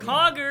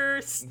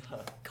Coggers!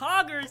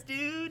 Coggers,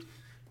 dude!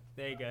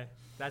 There you go.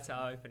 That's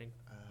our opening.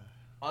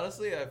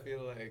 Honestly, I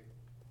feel like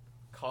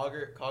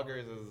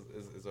Coggers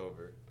is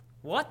over.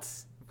 What?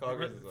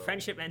 Coggers is over.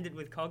 Friendship ended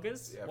with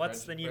Coggers? Yeah,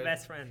 What's the new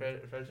best friend?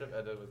 Friendship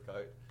ended with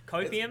Coggers.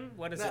 Copium?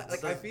 What is it?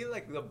 Like, I feel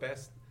like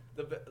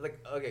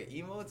okay,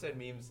 emotes and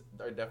memes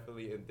are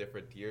definitely in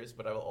different tiers,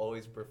 but I will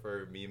always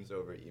prefer memes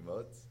over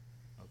emotes.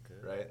 Okay.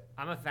 Right?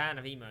 I'm a fan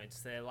of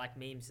emotes. They're like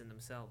memes in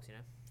themselves, you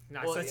know?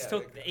 Nice. Well, Let's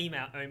talk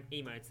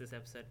emotes this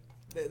episode.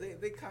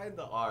 They kind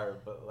of are,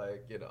 but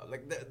like, you know,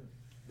 like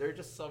there are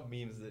just some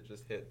memes that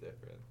just hit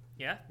different.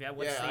 Yeah?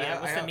 What's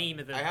the meme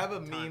of the I have a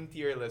meme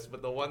tier list,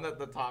 but the one at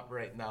the top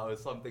right now is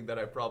something that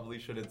I probably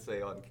shouldn't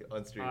say on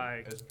stream.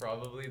 It's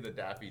probably the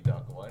Daffy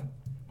Duck one.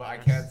 But I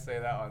can't say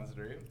that on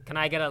stream. Can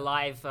I get a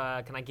live?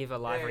 Can I give a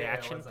live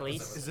reaction,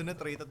 please? Isn't it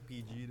rated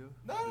PG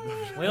though?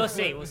 No. We'll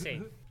see. We'll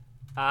see.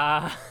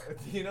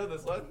 Do you know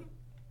this one?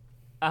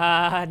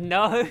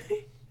 No.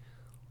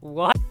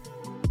 What?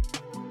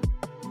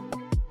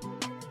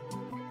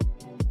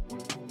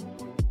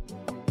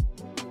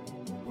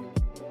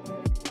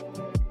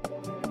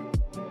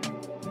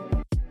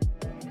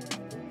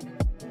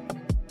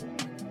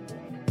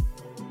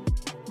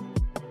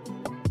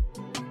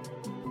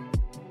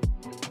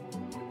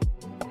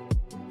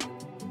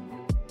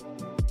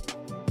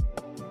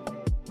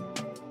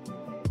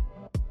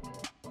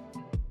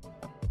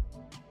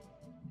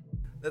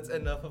 That's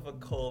enough of a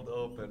cold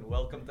open.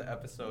 Welcome to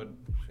episode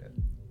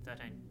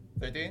 13.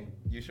 13?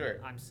 You sure?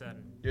 I'm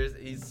certain.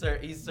 He's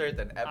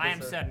certain. I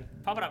am certain.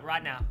 Pop it up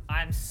right now.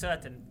 I'm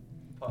certain.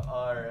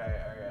 All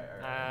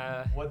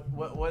right.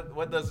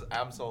 What does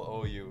Amsel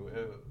owe you?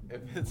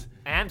 If it's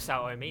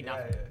Amsel owe me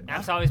nothing. Yeah.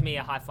 Amsel owes me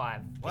a high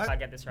five. What? If I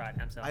get this right,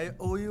 Amsel. I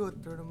owe you a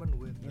tournament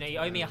win. No, you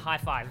owe me a high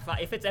five.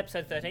 If it's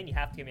episode 13, you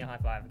have to give me a high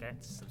five. Okay?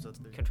 It's Episode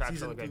 13. contractual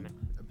Season agreement.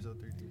 2,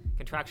 episode 13.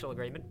 Contractual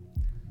agreement.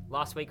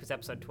 Last week was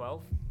episode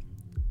 12.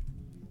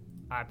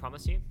 I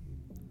promise you.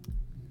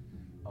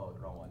 Oh,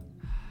 wrong one.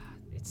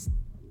 It's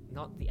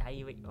not the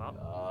AUE.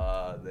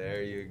 Oh.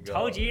 There you go.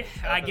 Told you.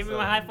 Give me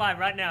my high five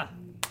right now.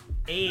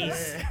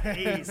 Ease.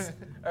 Ease.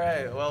 All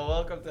right. Well,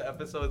 welcome to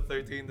episode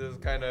 13. This is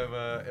kind of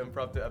an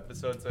impromptu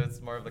episode, so it's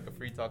more of like a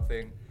free talk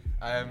thing.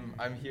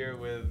 I'm here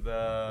with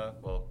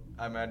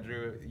I'm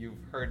Andrew.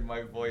 You've heard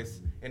my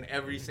voice in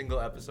every single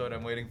episode.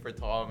 I'm waiting for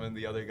Tom and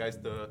the other guys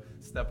to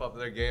step up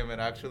their game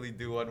and actually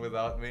do one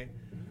without me.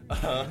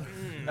 The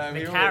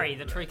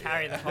true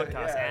carry of the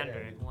podcast,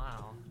 Andrew. Yeah.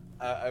 Wow.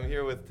 I'm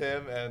here with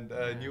Tim and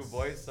new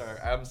voice, our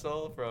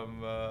Amsel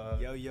from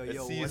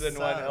season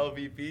 1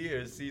 LVP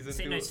or season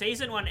 2. No,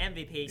 season 1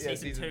 MVP,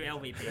 season 2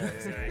 LVP.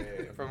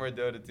 Yeah, from our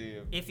Dota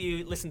team. If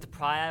you listen to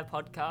prior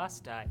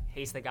podcast,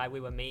 he's the guy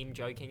we were meme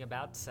joking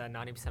about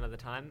 90% of the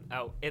time.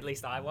 Oh, at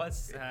least I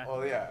was.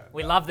 Yeah.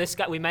 We love this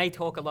guy. We may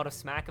talk a lot of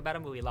smack about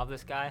him, but we love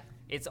this guy.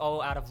 It's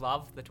all out of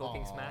love, the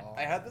talking smack.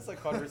 I had this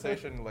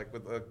conversation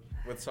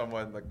with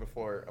someone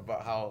before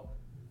about how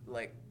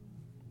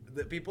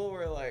the people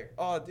were like,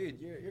 "Oh, dude,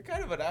 you're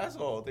kind of an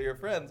asshole to your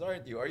friends,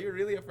 aren't you? Are you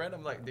really a friend?"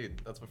 I'm like,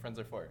 "Dude, that's what friends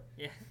are for."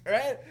 Yeah.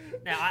 Right?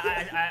 Now,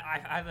 I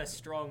have a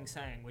strong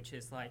saying, which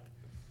is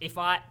if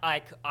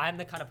I'm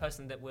the kind of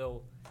person that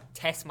will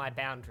test my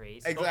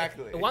boundaries.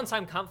 Exactly. Once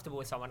I'm comfortable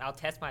with someone, I'll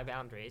test my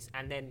boundaries,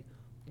 and then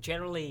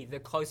generally, the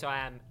closer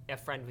I am a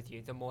friend with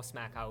you, the more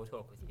smack I will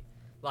talk with you.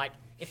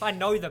 If I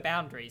know the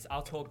boundaries,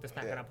 I'll talk the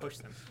smack and I'll push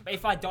them. But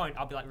if I don't,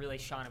 I'll be really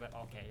shy about,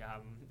 okay,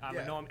 I'm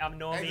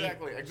normie.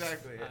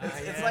 Exactly.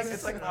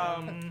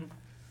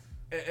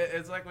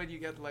 It's like when you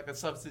get a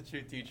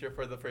substitute teacher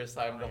for the first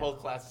time. The whole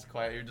class is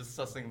quiet. You're just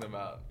sussing them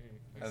out,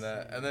 and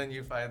then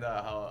you find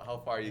out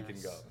how far you can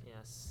go.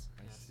 Yes.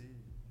 I see.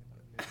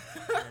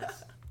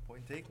 Yes.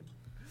 Point taken.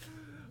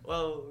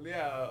 Well,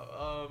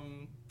 yeah.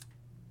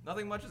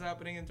 Nothing much is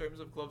happening in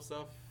terms of club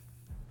stuff.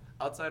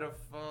 Outside of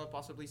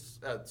possibly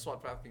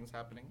SWAT things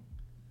happening,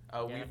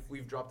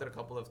 we've dropped it a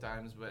couple of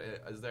times, but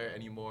is there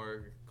any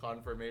more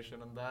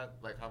confirmation on that?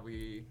 Have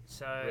we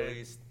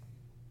released?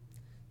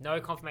 No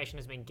confirmation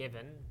has been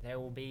given. There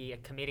will be a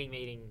committee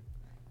meeting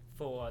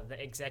for the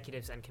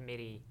executives and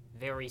committee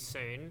very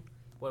soon,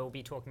 where we'll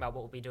be talking about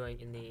what we'll be doing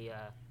in the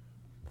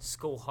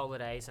school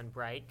holidays and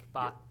break.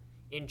 But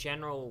in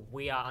general,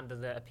 we are under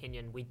the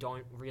opinion we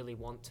don't really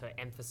want to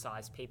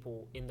emphasize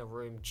people in the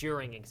room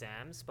during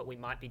exams, but we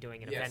might be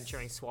doing an event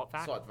during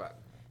SWAT-Vac.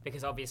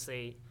 Because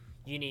obviously,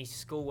 uni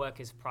schoolwork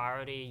is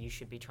priority. You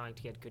should be trying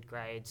to get good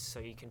grades so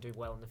you can do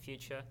well in the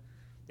future.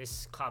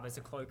 This club is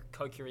a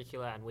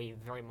co-curricular, and we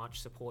very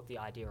much support the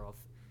idea of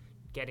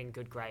getting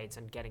good grades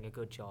and getting a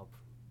good job.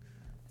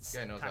 This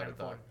guy knows how to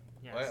talk.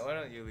 Yes. Why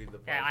don't you lead the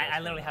podcast? Yeah, I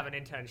literally have an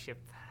internship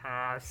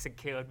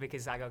secured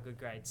because I got good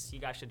grades. You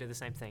guys should do the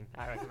same thing.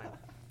 I recommend.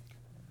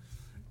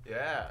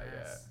 Yeah.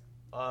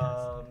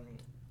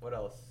 What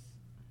else?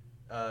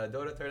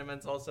 Dota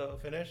tournaments also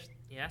finished?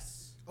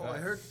 Yes. Oh, I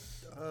heard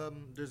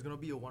there's gonna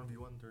be a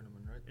 1v1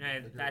 tournament,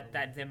 right? No,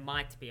 that there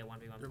might be a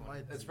 1v1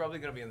 tournament. It's probably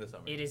gonna be in the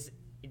summer. It is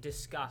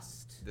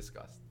discussed.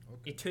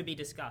 Okay. It to be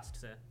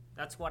discussed, sir.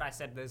 That's what I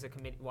said. There's a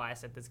committee. Why I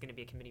said there's going to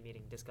be a committee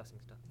meeting discussing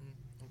stuff.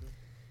 Okay.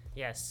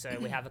 Yes, so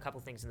we have a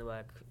couple things in the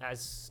work.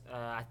 As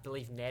I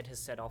believe Ned has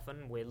said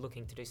often, we're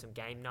looking to do some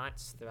game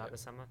nights throughout the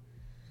summer.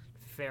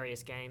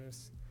 Various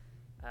games.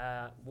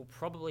 We'll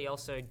probably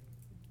also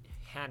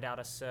hand out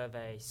a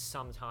survey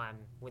sometime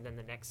within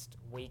the next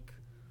week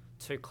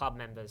to club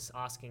members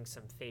asking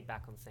some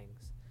feedback on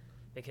things.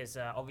 Because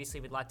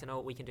obviously we'd like to know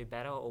what we can do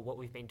better or what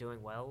we've been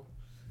doing well.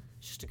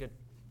 It's just a good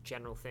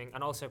general thing.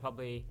 And also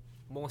probably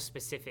more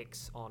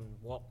specifics on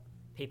what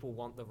people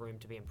want the room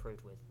to be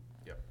improved with.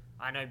 Yep.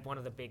 I know one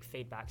of the big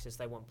feedbacks is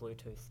they want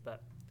Bluetooth,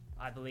 but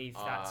I believe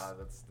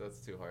that's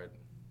too hard.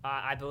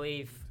 I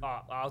believe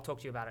I'll talk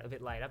to you about it a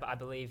bit later, but I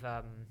believe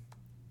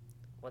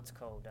what's it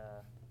called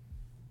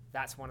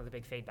that's one of the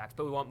big feedbacks.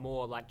 But we want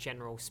more like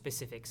general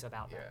specifics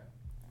about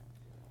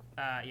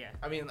that. Yeah.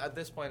 I mean, at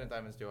this point in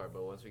time, it's too hard.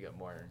 But once we get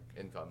more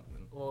income,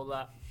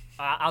 Well,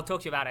 I'll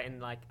talk to you about it in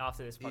like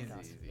after this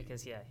podcast easy.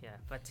 because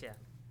but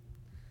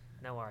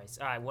no worries.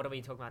 All right, what are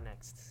we talking about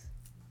next?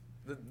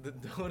 The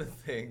Dota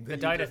thing. The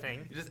Dota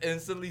thing. You just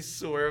instantly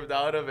swerved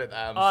out of it,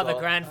 Am. Oh, the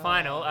grand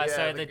final.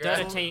 So the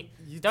grand- Dota team,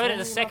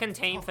 the second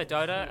team for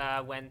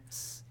Dota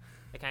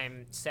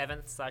became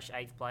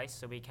 7th/8th place.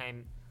 So we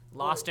came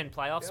last in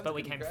playoffs, but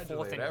we came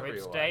 4th in group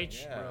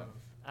stage.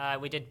 Yeah.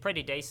 We did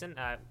pretty decent.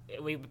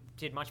 We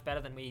did much better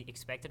than we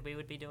expected we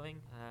would be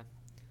doing.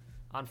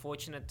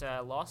 Unfortunate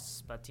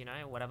loss, but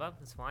whatever.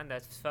 It's fine. The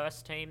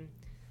first team,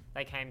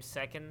 they came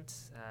 2nd,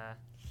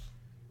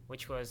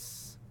 which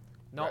was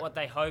not what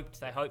they hoped.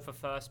 They hoped for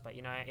first, but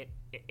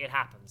it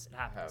happens. It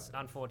happens.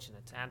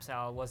 Unfortunate.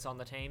 Amsal was on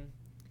the team.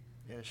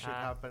 Yeah, shit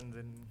happens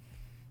in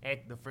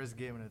the first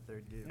game and the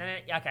third game. No,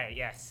 okay,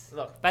 yes.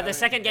 Look, But the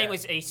second game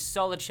was a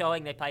solid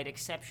showing. They played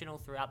exceptional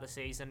throughout the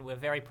season. We're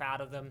very proud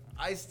of them.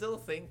 I still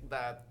think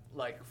that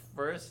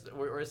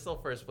we're still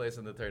first place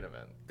in the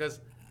tournament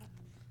because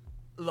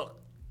look,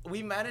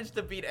 we managed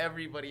to beat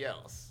everybody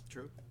else.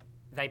 True.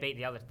 They beat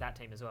that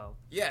team as well.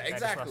 Yeah, They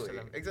just lost to exactly.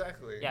 them.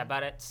 Exactly. Yeah,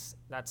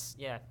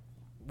 but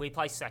we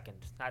placed 2nd.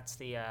 That's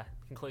the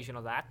conclusion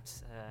of that.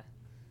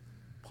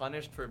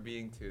 Punished for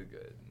being too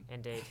good.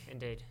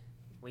 Indeed.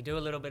 We do a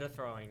little bit of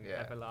throwing. Yeah.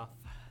 Have a laugh.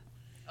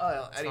 Oh,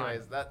 well, It's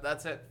anyways,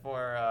 that's it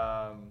for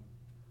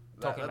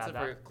Talking that's it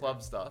about for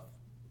club stuff.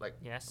 Like,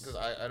 Yes. because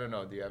I don't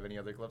know. Do you have any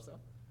other club stuff?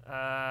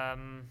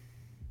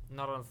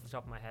 Not on the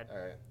top of my head. All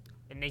right.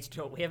 We need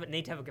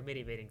to have a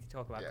committee meeting to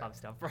talk about club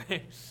stuff,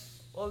 right?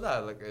 Well,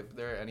 no, like if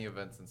there are any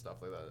events and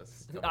stuff like that,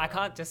 that's I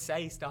can't just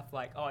say stuff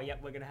like, "Oh,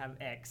 yep, we're gonna have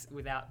X,"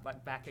 without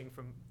like backing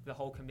from the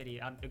whole committee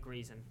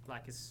agrees and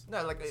like is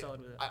No, like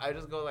solid with it. I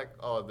just go like,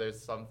 oh,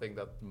 there's something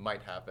that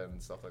might happen,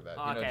 stuff like that.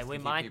 Oh, okay, just we to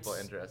keep might- people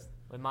interested.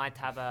 We might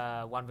have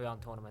a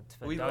 1v1 tournament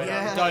for We Dota.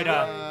 will.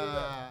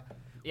 Dota.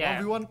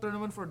 Yeah. 1v1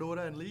 tournament for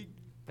Dota and League.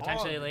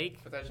 Potentially Oh,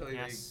 League. Potentially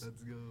Yes.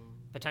 Let's go.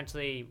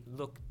 Potentially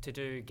look to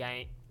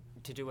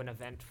do an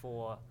event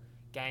for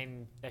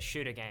a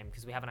shooter game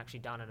because we haven't actually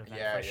done an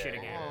event for a shooter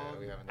game.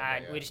 We haven't done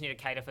that yet. We just need to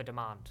cater for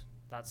demand.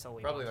 That's all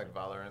we Probably want.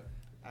 like Valorant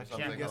or Actually,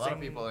 something. I'm A lot of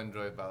guessing- people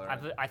enjoy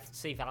Valorant. I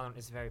see Valorant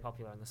is very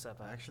popular in the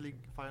server. I actually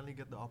finally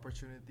get the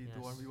opportunity to Yes.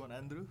 1v1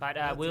 Andrew. But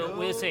Let's we'll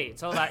go. see.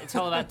 It's all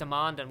about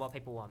demand and what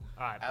people want.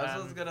 All right.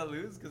 Also's gonna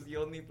lose because he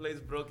only plays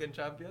broken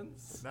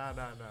champions. Nah.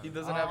 He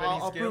doesn't have any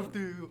I'll skill.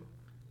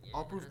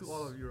 I'll prove to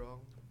all of you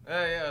wrong.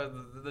 Yeah.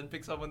 Then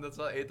pick someone that's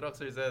not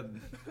Aatrox or Zed.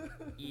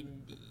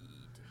 Indeed.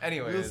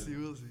 Anyways,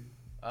 We'll see.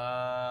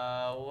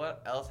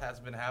 what else has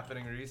been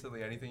happening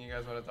recently? Anything you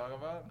guys want to talk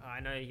about? I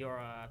know your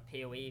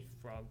PoE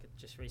frog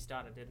just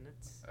restarted, didn't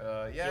it?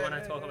 Yeah. Do you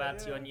want to talk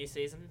about your new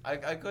season? I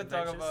could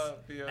talk adventures?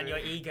 about PoE. And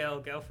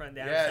your girlfriend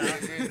down Yeah,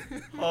 south?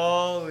 dude.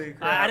 Holy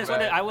crap!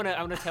 I want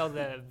to tell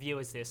the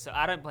viewers this. So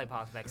I don't play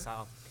Path of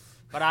Exile,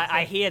 but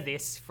I hear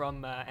this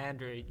from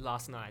Andrew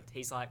last night.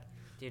 He's like,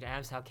 dude,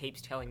 Amsal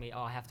keeps telling me,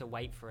 oh, I have to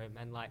wait for him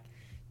and like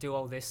do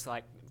all this,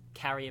 like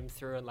carry him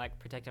through and like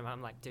protect him.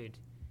 I'm like, dude,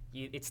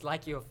 it's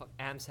like your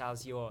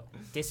Amsal's your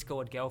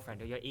Discord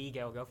girlfriend or your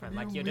girlfriend.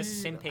 What Like do you're you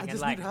just mean? simping I and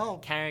just like need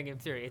help. carrying him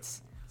through.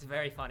 It's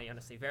very funny,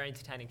 honestly, very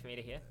entertaining for me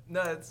to hear.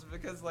 No, it's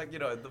because like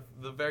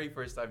the very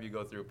first time you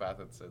go through Path,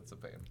 it's a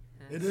pain.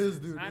 It is,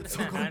 dude. I It's so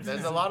understand. confusing.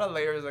 There's a lot of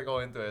layers that go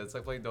into it. It's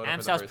like playing Dota for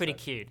the Amsal's first pretty time.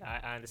 cute.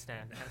 I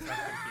understand. Amsal's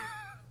pretty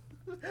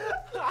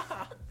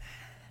cute.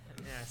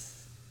 Yes.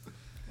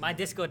 My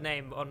Discord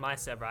name on my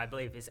server, I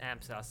believe, is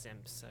Amsal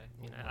Sims. So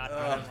I'd Oh,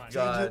 probably like.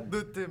 God. Change it,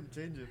 dude, Tim.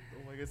 Change it.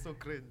 Oh my god, so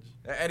cringe.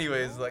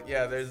 Anyways, like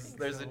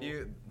there's a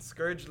new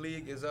Scourge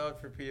League is out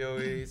for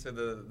PoE. So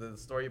the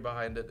story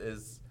behind it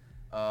is,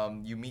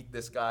 you meet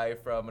this guy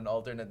from an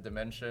alternate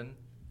dimension,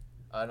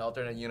 an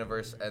alternate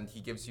universe, and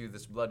he gives you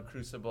this blood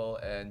crucible,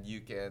 and you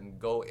can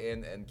go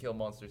in and kill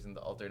monsters in the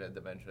alternate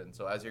dimension.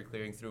 So as you're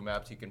clearing through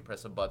maps, you can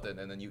press a button,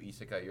 and then you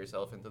isekai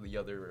yourself into the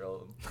other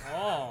realm.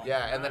 Oh.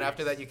 Yeah, and then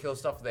after that, you kill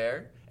stuff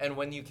there, and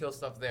when you kill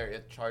stuff there,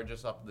 it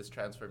charges up this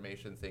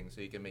transformation thing,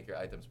 so you can make your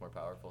items more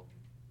powerful.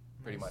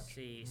 Pretty I much.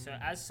 see. So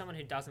as someone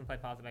who doesn't play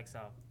Path of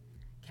Exile,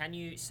 can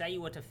you say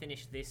you were to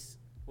finish this?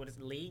 What is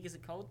it, League? Is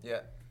it called?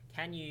 Yeah.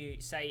 Can you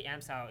say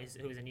Amsal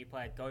who is a new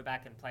player, go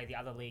back and play the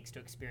other leagues to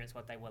experience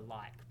what they were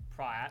like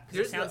prior? 'Cause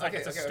Here's it sounds the- like okay,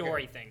 it's a okay, okay.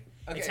 story thing.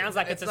 Okay, It sounds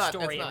like it's a not,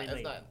 story It's not. every It's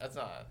league. not. It's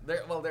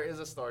not. There is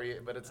a story,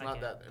 but it's not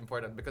Okay. that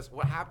important because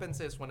what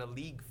happens is when a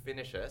league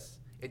finishes,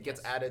 it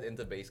gets Yes. added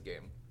into base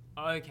game.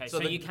 Okay, So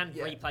so, the- you can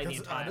yeah. replay the That's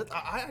entire. added?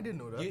 I didn't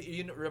know that.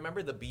 You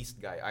remember the Beast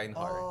guy,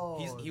 Einhar?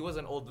 Oh. He was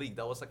an old league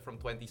that was like from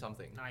 20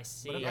 something. I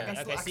see. But I can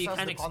still Okay, so you access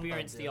can the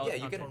experience content, the yeah. old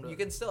Yeah, content. you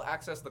can still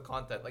access the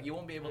content. Like you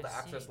won't be able I to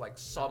access see. like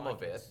some I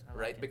of like it, it. I like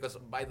right? it. Because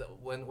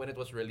when it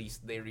was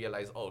released, they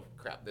realized, oh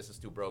crap, this is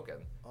too broken,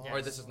 or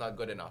Yes. this is not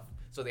good enough.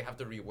 So they have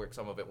to rework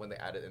some of it when they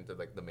add it into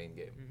like the main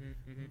game.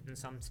 And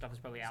some stuff is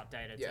probably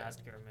outdated, so Yeah. it has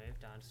to get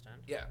removed. I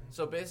understand. Yeah.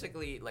 So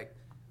basically, like,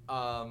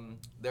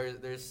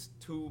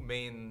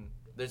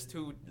 there's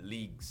two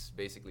leagues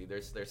basically.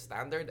 There's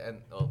standard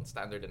and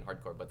standard and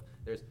hardcore, but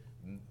there's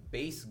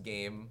base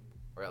game,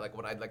 or like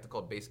what I'd like to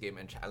call base game,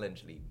 and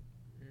challenge league.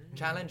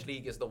 Challenge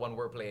league is the one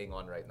we're playing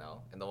on right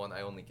now, and the one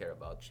I only care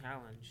about.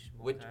 Challenge.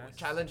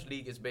 Challenge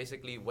league is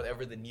basically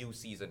whatever the new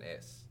season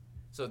is.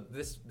 So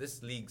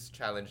this league's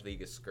challenge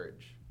league is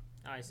Scourge.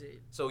 I see.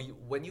 So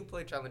when you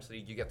play challenge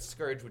league, you get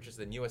Scourge, which is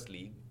the newest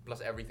league,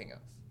 plus everything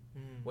else.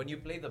 When you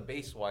play the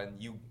base one,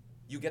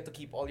 you get to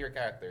keep all your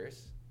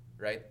characters,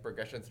 right?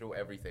 Progression through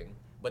everything,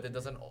 but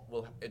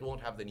it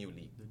won't have the new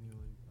league. The new league.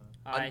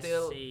 I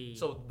see.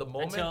 So the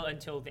moment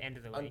until the end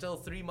of the week. until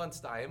 3 months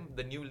time,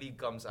 the new league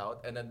comes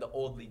out, and then the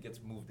old league gets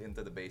moved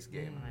into the base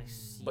game. I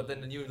see. But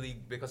then the new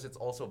league, because it's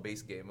also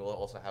base game, it will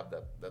also have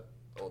that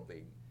old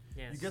league.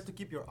 Yes. You get to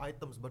keep your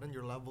items, but then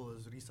your level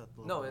is reset.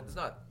 to No, level it's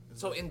one. not.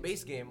 So in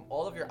base game,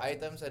 all of your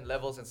items and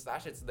levels and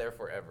stash, it's there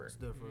forever. It's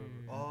there forever.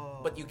 Oh.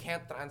 But you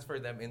can't transfer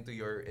them into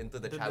the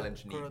The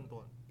challenge league. current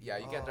one. Yeah,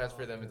 you can't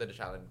transfer them okay. into the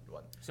challenge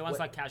one. So one's What-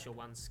 like casual,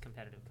 one's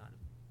competitive, kind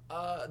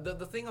of.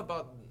 the thing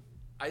about,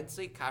 I'd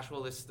say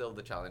casual is still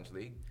the challenge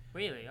league.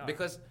 Really? Oh.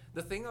 Because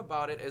the thing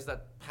about it is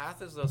that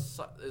Path is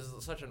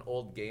such an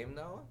old game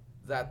now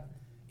that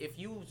if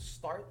you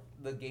start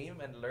the game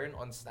and learn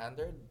on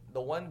standard,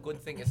 the one good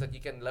thing is that you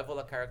can level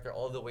a character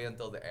all the way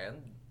until the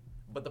end.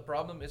 But the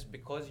problem is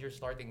because you're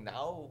starting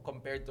now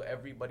compared to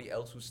everybody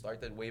else who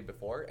started way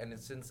before, and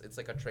since it's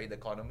like a trade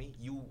economy,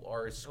 you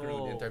are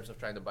screwed in Oh. terms of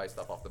trying to buy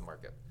stuff off the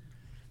market.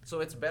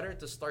 So it's better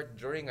to start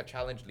during a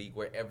challenge league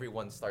where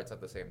everyone starts at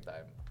the same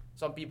time.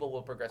 Some people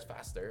will progress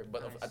faster,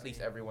 but I at least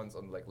see. everyone's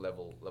on like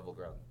level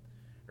ground,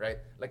 right?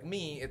 Like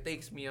me, it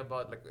takes me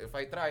about like if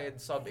I tried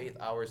sub 8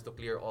 hours to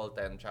clear all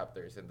 10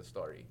 chapters in the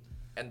story,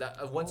 and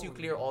once you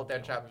clear all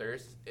 10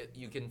 chapters,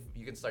 you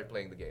can start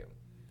playing the game,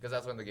 because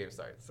that's when the game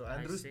starts. So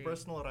Andrew's see.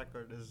 personal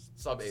record is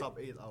Sub 8.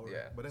 8 hours.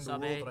 Yeah. But then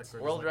Sub the world 8.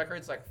 record. World is like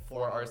record's like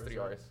 4 hours, 3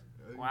 right? hours.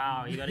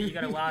 Wow, you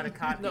got a wild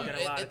card. No, you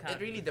got a wild it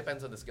card. really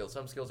depends on the skill.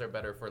 Some skills are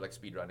better for like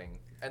speed running,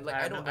 and like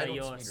I I don't remember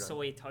your speedrun.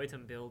 soy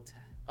totem build.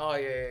 Oh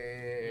yeah.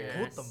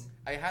 Yes. Totem.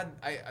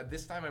 I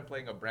this time I'm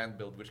playing a brand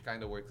build, which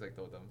kind of works like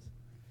totems.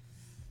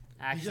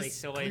 Actually, he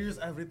just soy. clears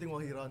everything while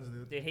he runs,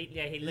 dude. Dude,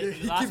 Yeah, he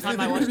last keeps time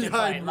I leaving watched me him play.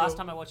 behind, bro. Last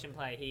time I watched him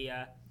play,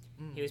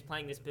 he was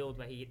playing this build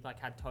where he like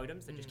had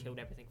totems that just killed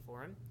everything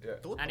for him, Yeah.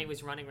 and he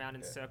was running around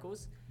in Yeah.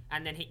 circles.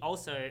 And then he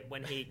also,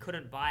 when he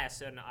couldn't buy a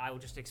certain, I will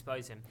just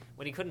expose him.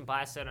 When he couldn't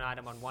buy a certain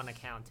item on one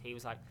account, he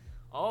was like,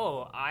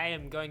 "Oh, I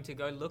am going to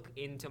go look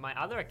into my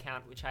other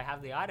account, which I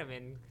have the item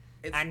in,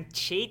 and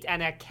cheat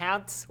an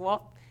account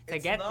swap to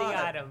It's get the not.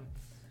 item."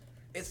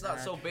 It's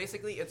not. So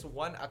basically, it's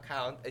one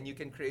account, and you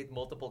can create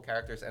multiple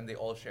characters, and they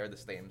all share the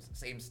same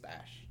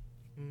stash.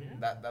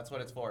 That's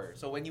what it's for.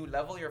 So when you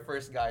level your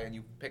first guy and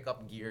you pick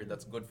up gear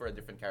that's good for a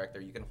different character,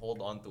 you can hold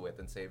on to it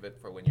and save it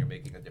for when you're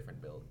making a different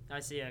build.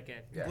 I see.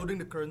 Okay. Yeah. Including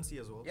the currency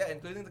as well. Yeah,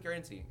 including the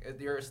currency.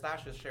 Your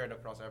stash is shared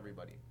across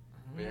everybody.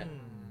 Yeah.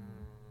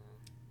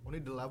 Only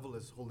the level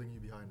is holding you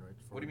behind, right?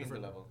 For What do you mean the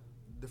different- level?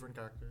 Different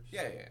characters.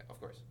 Yeah, of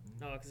course.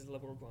 No, because it's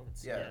level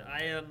requirements. Yeah.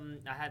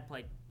 I had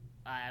played.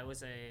 I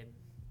was a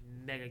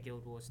Mega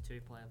Guild Wars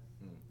 2 player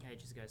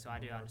ages ago, so I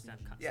do understand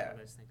some Yeah. of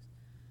those things.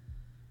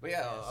 But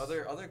yeah, Yes.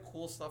 other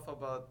cool stuff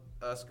about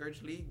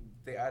Scourge League.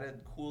 They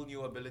added cool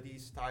new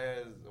abilities.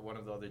 Taya, is one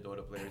of the other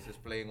Dota players, is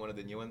playing one of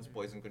the new ones,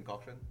 Poison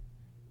Concoction.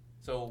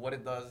 So what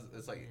it does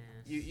is like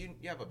Yes.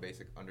 you have a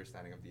basic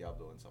understanding of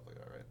Diablo and stuff like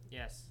that, right?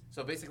 Yes.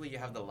 So basically, you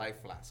have the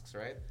life flasks,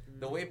 right?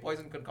 The way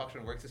Poison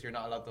Concoction works is you're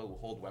not allowed to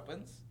hold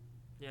weapons.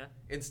 Yeah.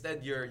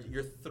 Instead,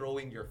 you're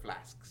throwing your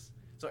flasks.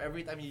 So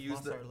every time you use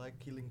Flasks are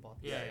like healing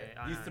pots. Yeah,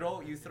 I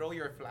know. you throw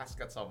your flask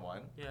at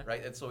someone, Yeah.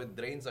 right? And so it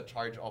drains a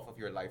charge off of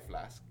your life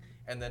flask,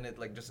 and then it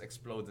like just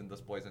explodes and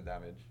does poison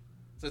damage.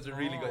 So it's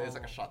really good. It's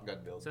like a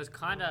shotgun build. So it's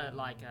kind of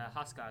like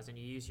Huskars, and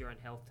you use your own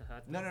health to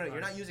hurt. No, them.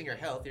 you're not using your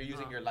health. You're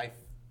using Oh. your life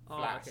Oh,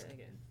 flask.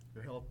 okay.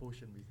 Your health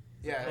potion, basically.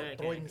 Yeah. Okay.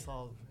 Throwing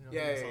salve. You know,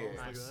 Yeah, throwing yeah,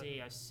 salves yeah. I like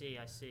that.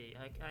 see.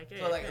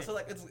 Okay. So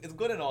like it's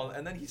good and all,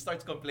 and then he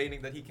starts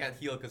complaining that he can't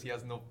heal because he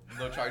has no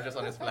charges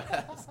on his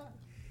flask.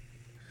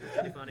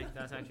 Pretty funny.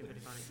 That's actually pretty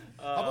funny.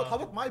 How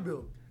about my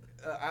build?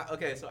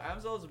 Okay, so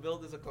Amzel's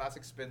build is a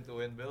classic spin to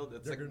win build.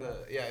 It's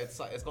Juggernaut.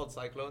 it's called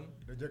Cyclone.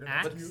 The Juggernaut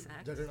Axe? cube?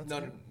 Axe? Juggernaut No,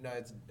 cube? no,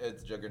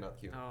 it's Juggernaut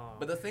Q. Oh.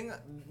 But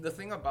the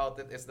thing about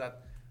it is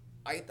that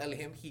I tell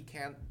him he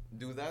can't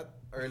do that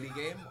early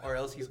game or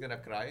else he's gonna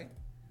cry.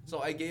 So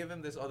I gave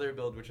him this other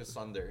build, which is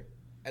Sunder,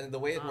 and the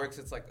way it Ah. works,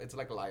 it's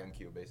like Lion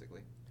Q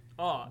basically.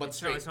 Oh, But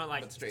it's not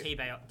like but straight.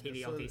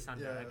 TBLT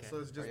Thunder. Yeah, okay. so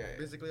it's just Oh, yeah.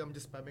 basically I'm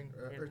just spamming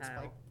Earth Impale.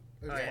 Spike.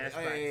 Oh, yeah, that's Oh,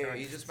 right, sorry.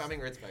 He's just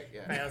spamming Earth Spike.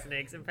 Yeah.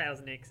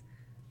 Impales Nix.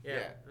 Yeah,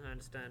 Yeah. I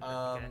understand.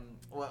 Okay.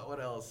 What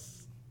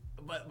else?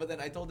 But then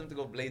I told him to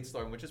go Blade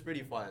Storm, which is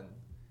pretty fun.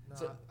 Nah,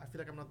 So- I feel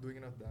like I'm not doing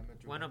enough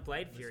damage. Why not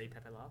Blade Fury,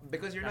 Pepe Love?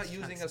 Because you're not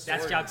using a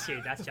sword. That's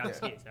Jugshu. That's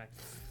Jugshu. Yeah. Sorry.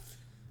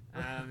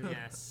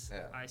 Yes,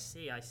 Yeah. I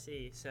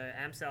see. So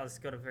Amsal's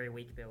got a very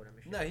weak build,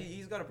 I'm sure. No,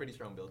 he's got a pretty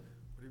strong build.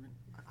 What do you mean?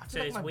 I So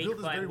feel like it's my build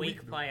is very weak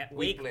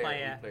Weak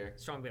player, player.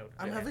 strong build.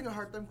 I'm Yeah. having a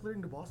hard time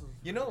clearing the bosses.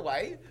 You know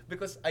why?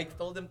 Because I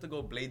told him to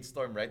go Blade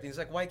Storm, right? And he's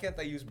like, why can't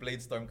I use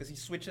Blade Storm? Because he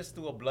switches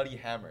to a bloody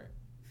hammer.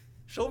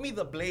 Show me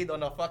the blade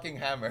on a fucking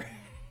hammer.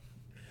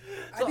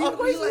 I So didn't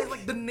otherwise- realize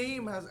like the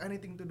name has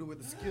anything to do with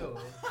the skill.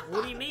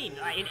 What do you mean?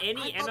 Like, in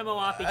any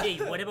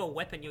MMORPG, whatever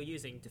weapon you're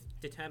using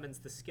determines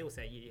the skill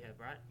set you have,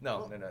 right?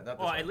 No, not this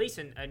Or one. at least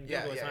in Google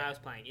Yeah, when yeah. I was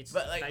playing. It's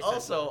But like based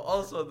on-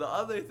 also the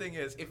other thing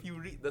is if you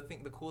read the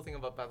cool thing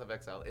about Path of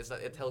Exile is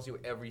that it tells you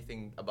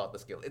everything about the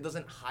skill. It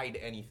doesn't hide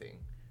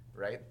anything,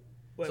 right?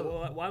 Wait, So-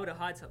 well, why would it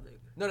hide something?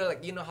 No,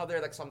 like you know how there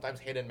are like sometimes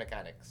hidden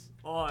mechanics,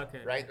 Oh,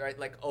 okay. right?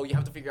 Like oh you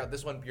have to figure out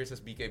this one pierces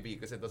BKB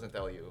because it doesn't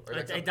tell you. Or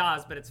like It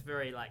does, but it's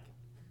very like,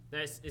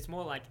 it's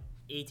more like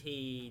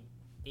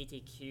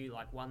ETQ.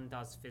 Like one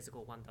does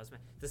physical, one does.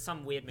 There's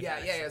some weird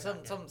mechanics. yeah.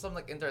 like that, Some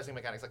like interesting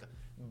mechanics. Like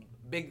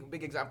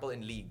big example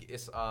in League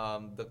is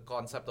the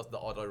concept of the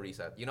auto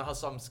reset. You know how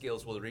some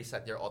skills will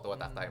reset your auto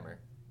attack timer,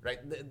 right?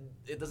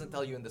 It doesn't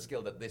tell you in the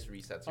skill that this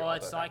resets your Oh, auto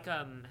it's attack.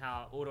 like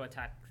how auto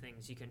attack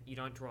things you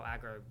don't draw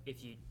aggro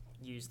if you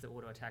use the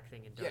auto attack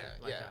thing and don't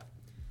like that.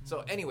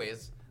 So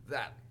anyways,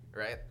 that,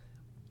 right?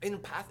 In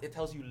Path, it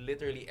tells you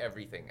literally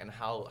everything and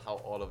how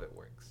all of it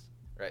works,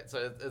 right?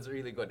 So it's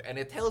really good. And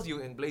it tells you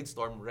in Blade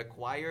Storm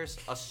requires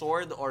a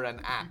sword or an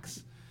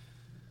axe.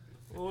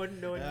 Oh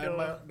no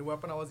And the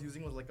weapon I was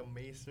using was like a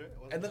mace, right?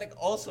 And then like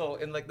also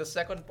in like the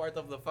second part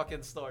of the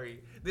fucking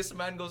story, this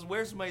man goes,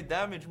 "Where's my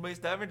damage? My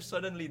damage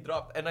suddenly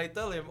dropped." And I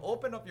tell him,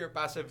 "Open up your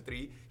passive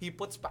tree." He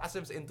puts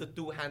passives into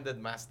two-handed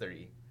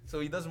mastery. So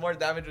he does more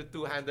damage with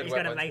two-handed He's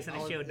got weapons. a mace and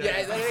a shield.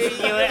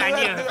 Yeah,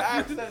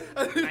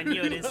 I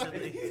knew it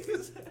instantly.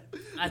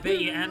 I bet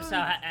you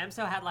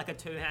Amsel had like a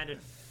two-handed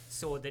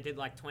sword that did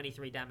like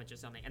 23 damage or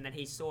something, and then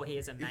he saw he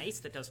has a mace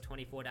that does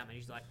 24 damage.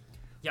 He's like,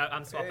 "Yo,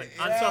 I'm swapping.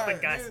 I'm swapping,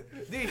 guys.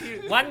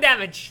 Dude, 1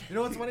 damage." You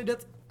know what's funny?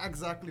 That's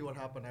exactly what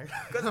happened.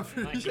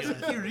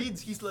 he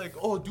reads, he's like,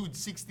 "Oh, dude,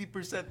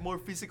 60% more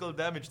physical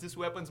damage. This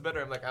weapon's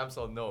better." I'm like,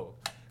 Amsel, no.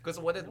 Because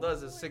what it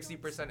does is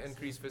 60%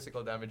 increased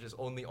physical damage is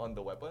only on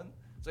the weapon.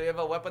 So you have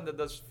a weapon that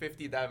does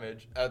 50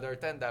 damage, or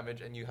 10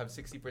 damage, and you have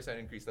 60%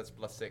 increase, that's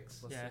plus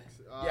 6. Yeah.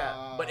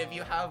 Yeah, but if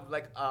you have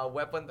like a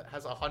weapon that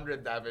has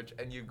 100 damage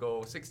and you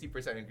go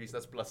 60% increase,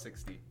 that's plus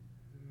 60.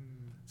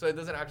 So it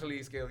doesn't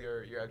actually scale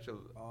your actual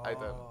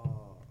item.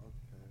 Oh,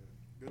 okay.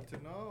 Good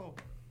to know.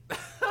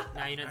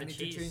 Now you know I the need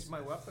cheese. to change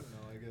my weapon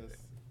now, I guess.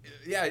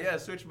 Yeah,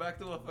 switch back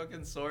to a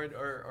fucking sword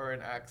or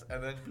an axe,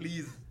 and then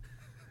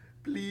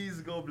please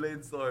go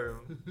Blade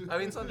Storm. I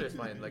mean, Sunder's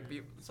fine. Like,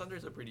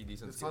 Sunder's a pretty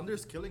decent skill.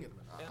 Thunder's killing it,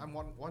 man. Yeah. I'm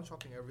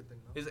one-shotting everything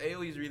now. His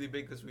AoE is really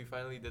big because we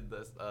finally did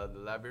this, the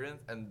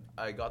Labyrinth, and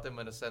I got him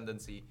an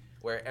Ascendancy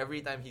where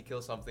every time he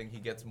kills something, he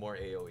gets more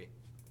AoE.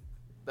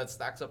 That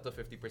stacks up to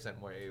 50%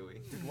 more AoE.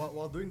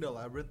 While doing the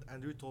labyrinth,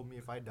 Andrew told me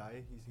if I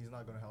die, he's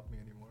not gonna help me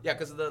anymore. Yeah,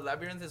 because the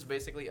Labyrinth is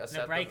basically a set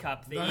The of...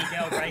 breakup, the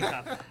EGL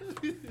breakup.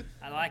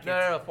 I like it.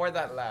 No, for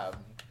that lab.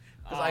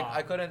 Because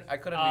I couldn't be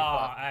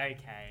fucked.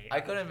 Okay. I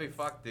couldn't be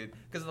fucked, dude.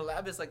 Because the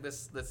lab is like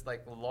this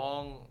like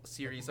long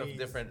series of Maze.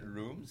 different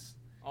rooms.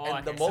 Oh, and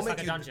okay, the so it's moment like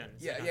a you dungeon.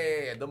 It's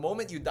a yeah. The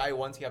moment you die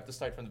once, you have to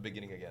start from the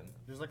beginning again.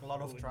 There's like a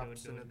lot of No,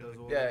 traps no, in it no, as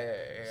well. Yeah.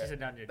 It's just a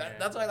dungeon. Yeah.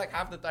 That's why like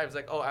half the time it's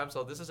like, oh,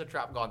 Amsel, this is a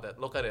trap gauntlet.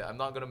 Look at it. I'm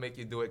not gonna make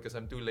you do it because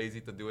I'm too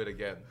lazy to do it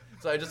again.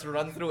 So I just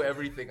run through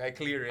everything. I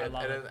clear I it,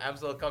 love and it. then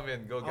Amsel come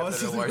in, go I get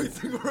was the just reward.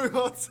 waiting for him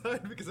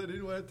outside because I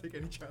didn't want to take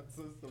any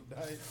chances of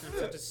dying. I'm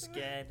so just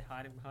scared,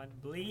 hiding behind.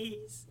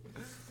 Please,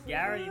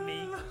 Gary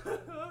me.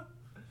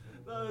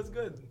 No, it's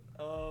good.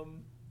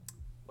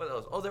 What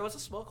else? Oh, there was a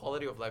small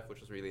quality of life which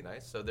was really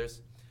nice. So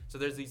there's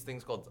these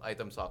things called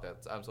item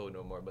sockets. I'm so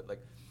no more, but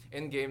like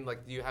in game,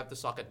 like you have to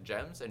socket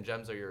gems, and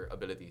gems are your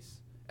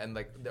abilities, and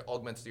like they're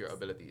augments to your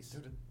abilities.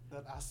 Dude,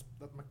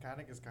 that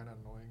mechanic is kind of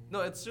annoying.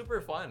 No, it's super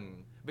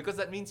fun because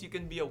that means you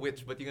can be a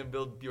witch, but you can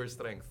build pure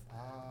strength. Ah.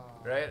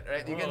 Right.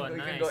 You Oh, can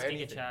nice. go Giga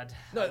anything. Chad.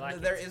 No, I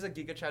like there it. is a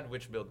Giga Chad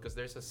witch build because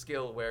there's a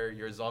skill where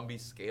your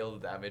zombies scale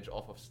damage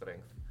off of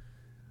strength.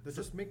 That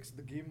just makes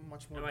the game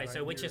much more. Oh, wait,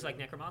 so which grindier. is like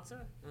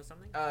Necromancer or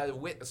something?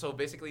 So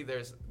basically,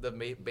 there's the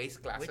base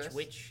classes.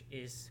 Which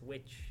is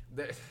which?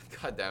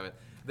 God damn it!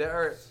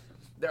 There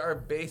are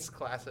base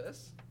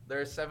classes. There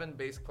are 7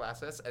 base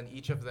classes, and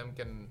each of them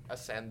can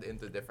ascend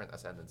into different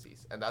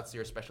ascendancies, and that's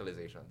your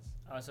specializations.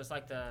 Oh, so it's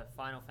like the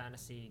Final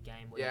Fantasy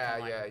game where Yeah,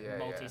 you can like yeah.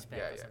 multi-spec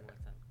Yeah, or yeah. something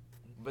like that.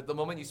 But the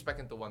moment you spec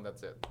into one,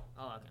 that's it.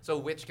 Oh, okay. So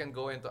witch can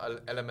go into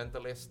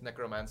elementalist,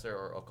 necromancer,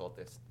 or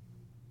occultist.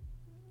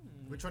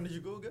 Which one did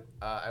you go again?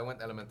 I went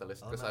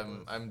Elementalist because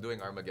I'm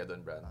doing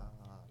Armageddon brand.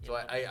 So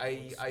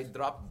I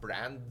drop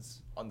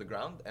brands on the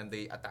ground and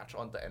they attach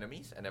onto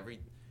enemies, and every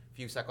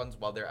few seconds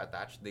while they're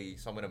attached, they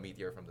summon a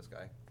meteor from the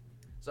sky.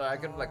 So I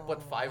can like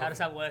put 5. How does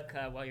that work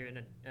while you're in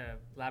a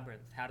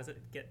labyrinth? How does it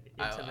get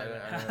into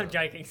I I'm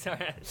joking,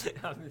 sorry.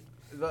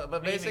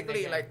 But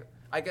basically, like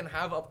I can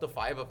have up to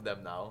 5 of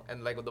them now,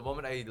 and like the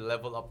moment I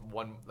level up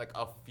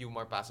a few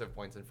more passive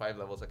points in 5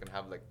 levels, I can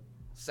have like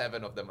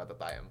 7 of them at a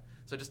time.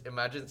 So just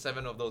imagine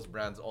 7 of those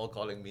brands all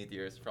calling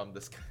meteors from the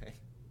sky.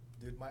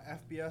 Dude, my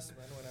FPS,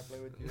 man, when I play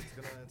with you,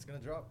 it's gonna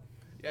drop.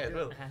 Yeah, it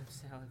will.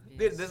 Absolutely.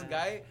 Dude, this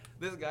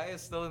guy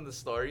is still in the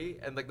story,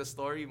 and like the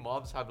story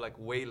mobs have like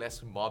way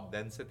less mob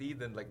density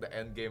than like the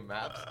end game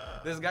maps.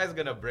 This guy's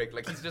gonna break.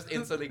 Like he's just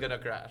instantly gonna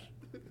crash.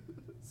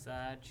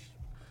 Saj.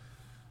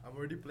 I'm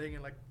already playing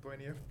in like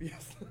 20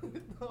 FPS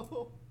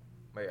now.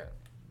 But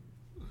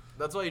yeah,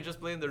 that's why you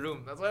just play in the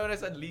room. That's why when I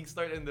said league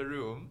start in the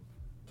room,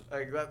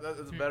 like that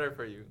is better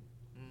for you.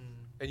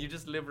 And you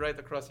just live right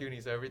across uni,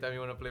 so every time you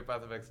want to play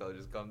Path of Exile,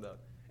 just come down.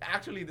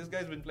 Actually, this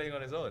guy's been playing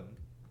on his own.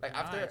 Like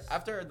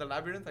after the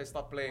labyrinth, I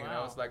stopped playing, and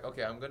I was like,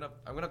 okay, I'm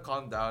gonna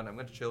calm down. I'm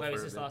gonna chill for a bit.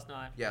 Was this last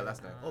night? Yeah,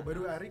 last night. Oh, by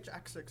the way, I reached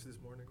Act 6 this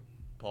morning.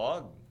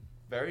 Pog,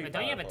 very. Wait,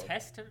 don't you have a powerful.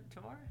 test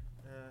tomorrow?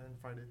 And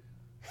Friday.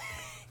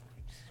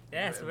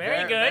 Yes,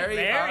 very good,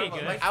 very powerful.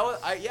 good. Like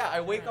I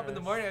wake up in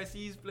the morning, I see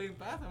he's playing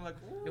Path. I'm like,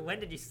 ooh.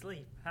 When did you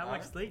sleep? How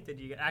much sleep did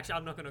you get? Actually,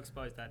 I'm not going to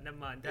expose that. Never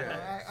mind.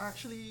 Yeah. I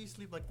actually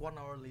sleep like 1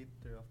 hour later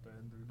after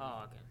Ender.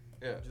 Oh, okay.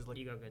 Yeah. Just like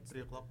You go good.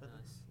 3 o'clock.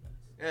 Nice.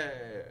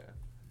 Yeah.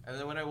 And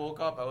then when I woke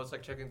up, I was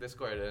like checking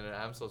Discord, and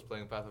Amstel's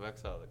playing Path of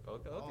Exile. Like,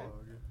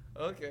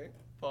 okay,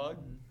 Pog.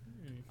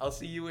 I'll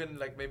see you in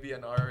like maybe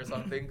an hour or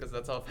something, because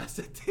that's how fast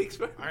it takes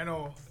for me. I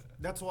know.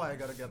 That's why I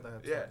gotta get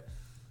that. Yeah.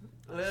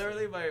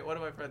 Literally, one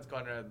of my friends,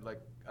 Conrad,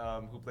 like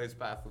who plays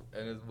Path,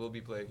 and will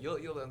be playing.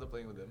 You'll end up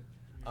playing with him.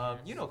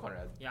 You know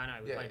Conrad. Yeah, I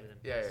know. We played with him.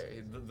 Yeah,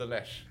 the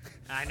Lesh.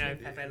 I know.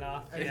 Pepe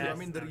laughed. I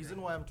mean, the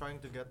reason why I'm trying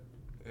to get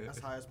as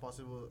high as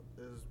possible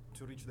is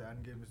to reach the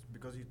end game is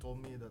because he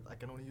told me that I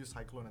can only use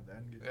Cyclone at the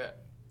end game. Yeah.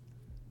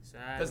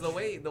 Because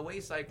the way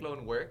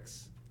Cyclone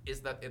works is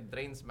that it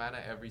drains mana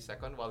every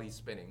second while he's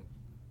spinning.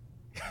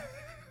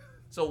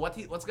 So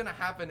what's gonna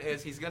happen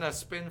is he's gonna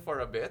spin for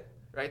a bit,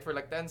 right, for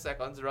like 10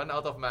 seconds, run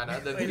out of mana,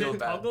 then Wait, heal is it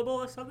back. toggleable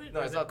or something? No,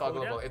 Or it's is not it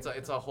cooldown?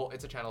 toggleable.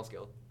 It's a channel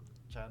skill.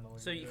 Channeling.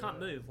 So you can't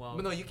move while.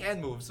 But no, you can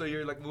move, so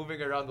you're like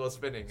moving around while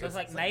spinning. So it's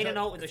like Maiden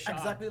ult with a shot.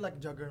 Exactly like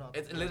Juggernaut.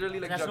 It's literally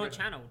like That's Juggernaut.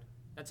 not channeled.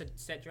 That's a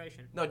set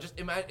duration. No, just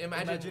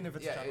imagine if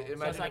it's yeah, channeled. imagine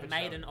So it's like if it's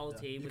Maiden channeled.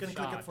 ulti You with can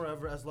click it shot.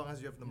 forever as long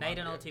as you have the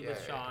Maiden mana. ulti Yeah,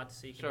 with yeah. shards,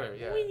 so you can Sure, like,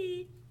 yeah.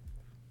 whee,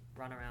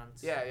 run around.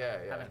 Yeah.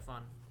 Having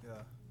fun. Yeah.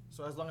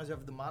 So as long as you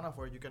have the mana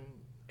for it, you can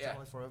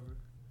channel it forever.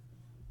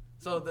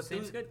 So the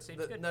Seems two- good, seems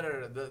the, good.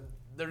 No.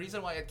 The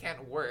reason why it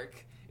can't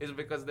work is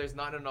because there's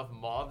not enough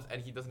mobs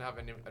and he doesn't have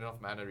enough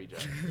mana regen.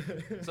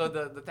 So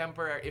the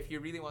temporary, if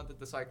you really wanted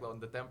the Cyclone,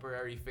 the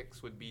temporary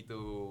fix would be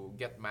to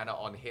get mana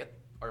on hit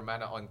or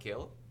mana on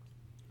kill.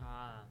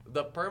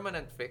 The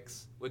permanent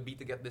fix would be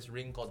to get this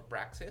ring called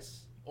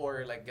Praxis,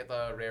 or like get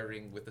a rare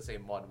ring with the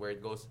same mod where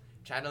it goes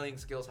channeling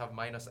skills have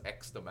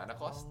 -X to mana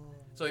cost.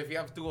 So if you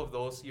have 2 of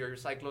those, your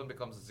Cyclone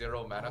becomes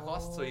 0 mana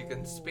cost, so you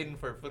can spin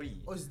for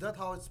free. Oh, is that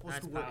how it's supposed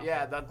That's to work? powerful.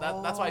 Yeah,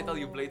 that's why I tell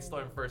you Blade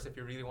Storm first if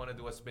you really want to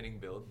do a spinning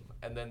build,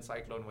 and then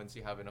Cyclone once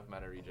you have enough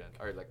mana regen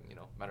or like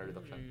mana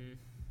reduction.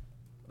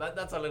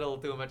 That's a little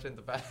too much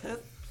into Path.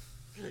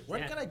 When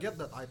Yeah. can I get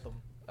that item?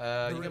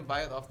 You can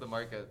buy it off the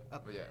market.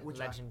 But yeah. Which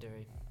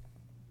Legendary.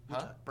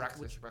 Huh?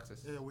 Praxis.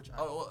 Yeah, which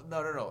Oh no!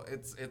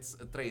 It's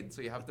a trade.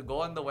 So you have to go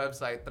on the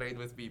website, trade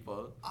with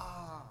people.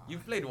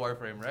 You've played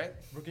Warframe, right?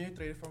 Bro, can you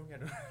trade it from me?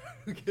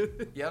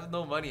 You have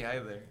no money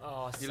either.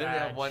 Oh, You literally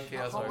have sad. 1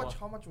 chaos how orb.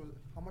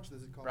 much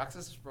does it cost?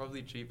 Praxis is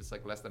probably cheap. It's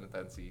like less than a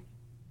 10C.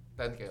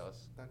 10 chaos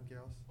 10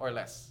 chaos. or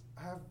less.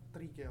 I have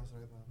 3 chaos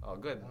right now. Oh,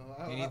 good.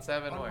 You need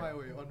 7 on more. my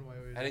way.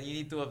 And then you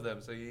need 2 of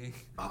them. So you.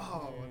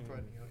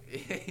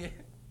 120.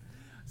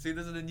 See,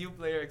 this is a new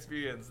player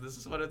experience. This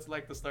is what it's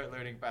like to start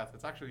learning Path.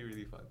 It's actually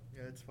really fun.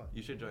 Yeah, it's fun.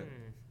 You should join.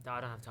 No, I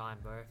don't have time,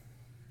 bro.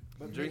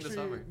 But During make the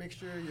sure summer. Make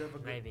sure you have a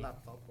good Maybe.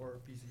 laptop or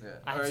PC.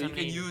 Yeah. I have Or so you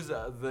can many- use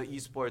the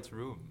eSports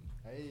room.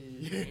 Hey.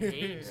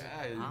 Indeed.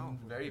 Yeah, Wow.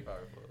 very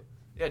powerful.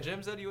 Yeah,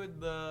 Jim said you would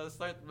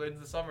start in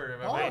the summer,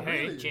 remember? Oh,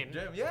 Hey, really? Jim.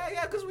 Jim,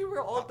 yeah, because we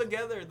were all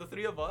together, the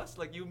 3 of us,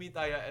 like you, me,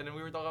 Taya, and then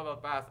we were talking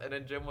about Path, and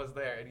then Jim was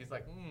there, and he's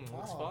like,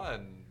 looks Oh.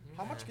 fun.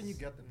 How much can you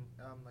get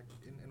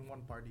in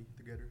one party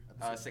together? At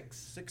the same 6.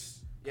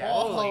 6. Yeah.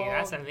 Holy, Oh.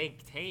 that's a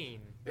big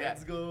team. Yeah.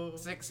 Let's go.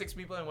 Six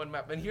people in one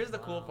map. And here's the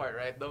cool Wow. part,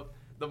 right?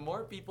 The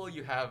more people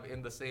you have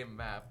in the same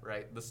map,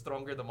 right, the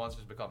stronger the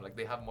monsters become. Like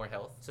they have more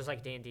health. So it's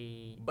like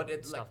D&D But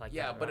it stuff like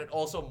yeah, that. but right? it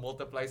also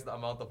multiplies the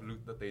amount of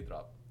loot that they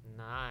drop.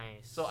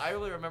 Nice. So I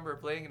really remember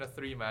playing in a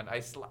 3-man.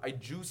 I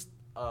juiced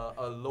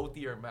a low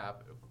tier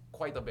map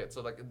quite a bit.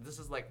 So like this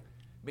is like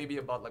maybe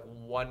about like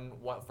one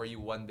for you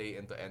 1 day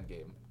into end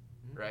game.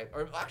 Right?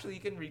 Or actually, you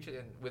can reach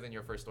it within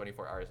your first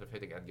 24 hours of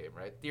hitting endgame,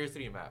 right? Tier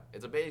 3 map.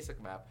 It's a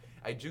basic map.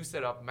 I juiced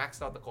it up,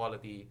 maxed out the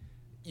quality.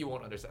 You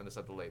won't understand this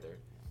until later.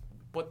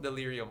 put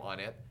delirium on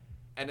it,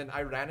 and then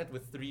I ran it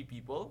with 3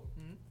 people.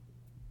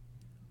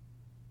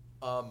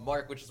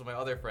 Mark, which is my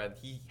other friend,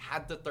 he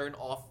had to turn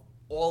off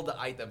all the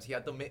items. He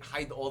had to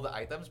hide all the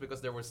items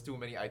because there was too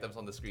many items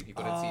on the screen. He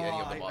couldn't see any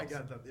of the mobs. I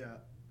get that,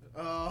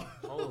 yeah.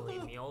 Holy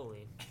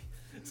moly.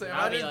 So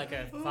That'd be imagine, like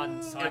a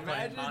fun cycling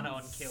imagine mana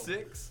on kill.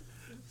 six.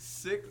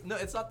 No,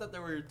 it's not that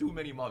there were too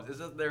many mobs. It's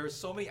that there were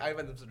so many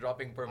items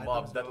dropping per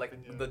mob that like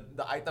dropping,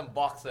 the item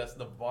boxes,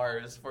 the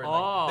bars for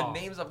like the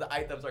names of the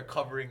items are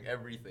covering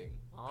everything.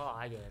 Oh,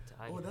 I get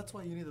it. That's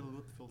why you need a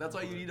loot filter. That's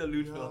why you need a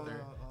loot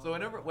filter. So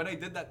when I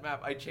did that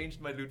map, I changed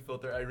my loot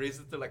filter. I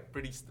raised it to like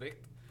pretty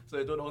strict, so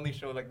it would only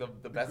show like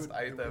the best good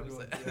items.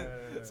 ones.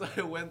 Yeah. So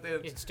I went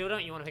in. You still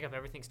don't you want to pick up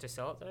everything to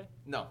sell it though?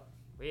 No,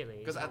 Really?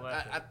 because It's not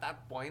worth it. at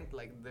that point,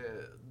 like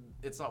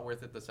it's not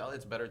worth it to sell.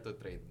 It's better to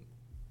trade.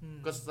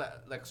 Because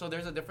so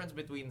there's a difference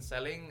between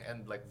selling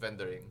and like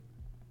vendoring.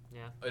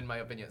 Yeah. In my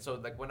opinion. So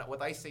like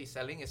what I say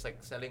selling is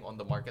like selling on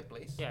the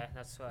marketplace. Yeah,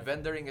 that's right.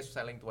 Vendoring is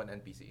selling to an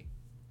NPC.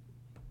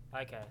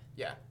 Okay.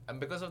 Yeah, and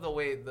because of the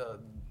way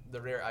the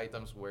rare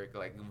items work,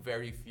 like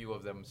very few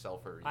of them sell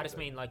for. I just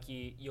mean like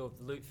you're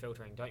loot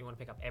filtering. Don't you want to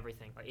pick up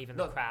everything, like even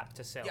No, the crap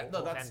to sell Yeah,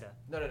 or that's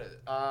vendor?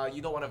 no.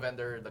 You don't want to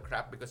vendor the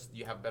crap because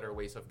you have better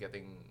ways of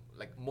getting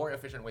like more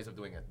efficient ways of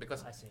doing it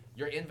because I see.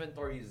 your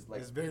inventory is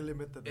like It's very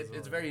limited. as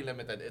it's well. very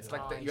limited. It's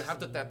like I you have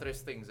to see. Tetris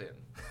things in.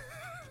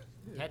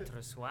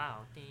 Tetris,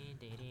 wow.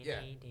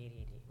 Yeah.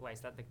 Wait,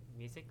 is that the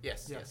music?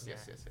 Yes, Yeah.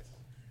 yes.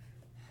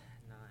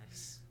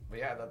 Nice. But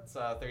yeah, that's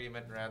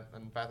 30-minute rant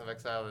on Path of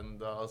Exile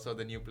and also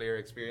the new player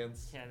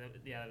experience. Yeah,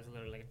 that was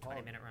literally like a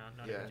 20-minute round.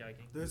 Not Yeah. even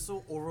joking. It's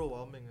so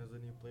overwhelming as a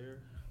new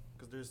player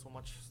because there's so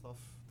much stuff.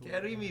 To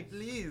Carry me,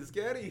 please,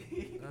 carry.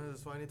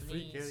 That's why I need to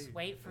free carry.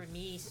 wait for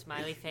me,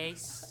 smiley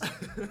face.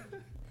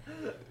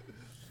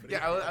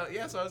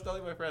 Yeah, so I was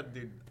telling my friend,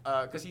 dude,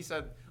 because he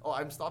said, "Oh,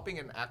 I'm stopping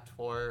in Act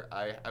 4.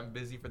 I'm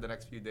busy for the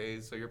next few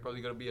days, so you're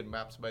probably gonna be in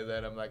maps by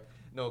then." I'm like,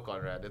 "No,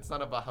 Conrad, it's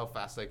not about how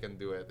fast I can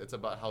do it. It's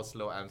about how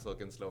slow Ansel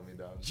can slow me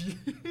down."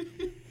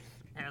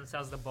 And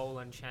sells the ball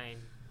and chain.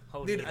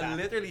 Dude,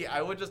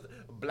 I would just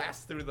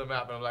blast through the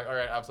map, and I'm like, "All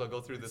right, Ansel,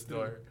 go through this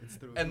door." It's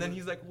true. And then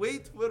he's like,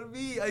 "Wait for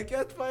me! I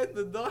can't find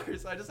the door,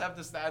 so I just have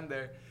to stand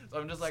there." So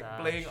I'm just like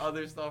playing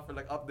other stuff or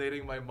like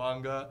updating my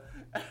manga.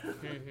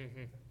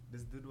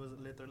 This dude was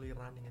literally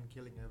running and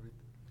killing everything.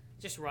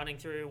 Just running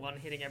through one,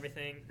 hitting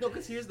everything. No,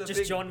 because here's the Just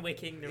thing. John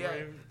Wicking the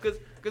room.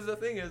 Because the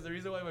thing is, the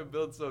reason why my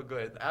build's so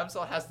good,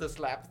 Amsel has to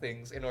slap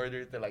things in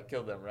order to like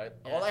kill them, right?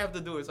 Yeah. All I have to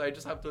do is I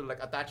just have to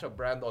like attach a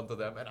brand onto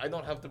them, and I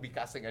don't have to be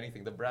casting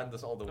anything. The brand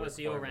does all the work.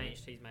 So you're for me.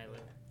 ranged, he's melee.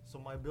 So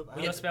my build. Well,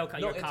 your spell No,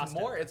 your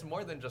caster. it's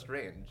more than just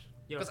range.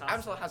 You're a Because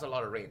caster. Amsel has a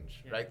lot of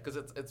range, Yeah. right? Because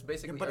it's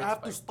basically. but I earth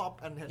have to spike.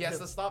 stop and hit. He has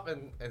to stop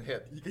and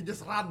hit. You can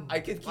just run.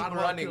 I can keep Run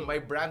while running. kill. My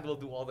brand will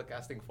do all the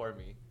casting for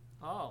me.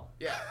 Oh,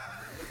 Yeah.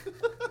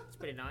 it's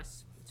pretty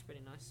nice. It's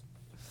pretty nice.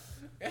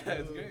 Yeah,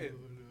 it's great.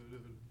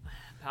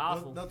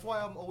 Powerful. That's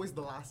why I'm always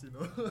the last, you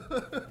know.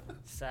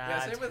 Sad.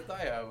 Yeah, same with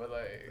Taya, but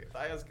like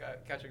Taya's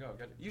catching up.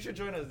 You should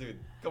join us, dude.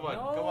 Come on, No,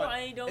 come on.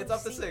 I don't It's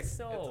up to think 6.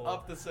 so. It's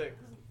up to 6,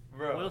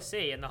 bro. We'll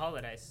see in the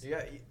holidays.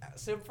 Yeah,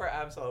 sim for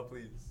Amsel,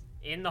 please.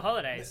 In the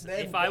holidays.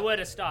 Then- If I were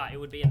to start, it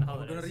would be in the I'm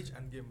gonna holidays. reach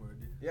endgame already.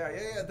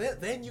 Yeah.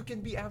 Then you can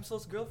be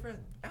Amsel's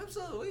girlfriend.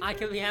 Amsel, wait. I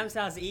can be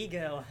Amsal's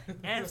e-girl.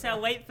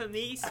 Amsal, wait for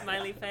me,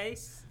 smiley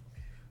face.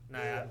 No,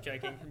 I'm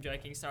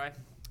joking, sorry.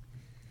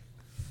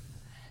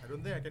 I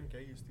don't think I can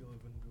carry you still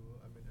even though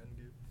I'm in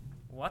endgame.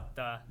 What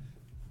the?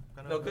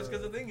 No, because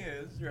the thing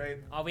is, right?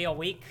 Are we a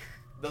week?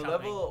 The Something.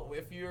 level,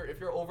 if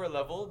you're over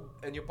leveled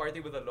and you party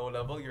with a low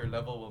level, your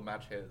level will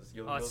match his.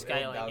 You'll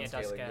Scaling, it'll it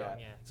does downscaling, scale,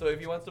 yeah. So if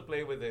he wants to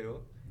play with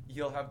you,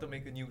 he'll have to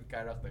make a new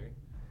character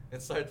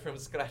and start from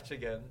scratch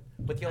again.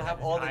 But he'll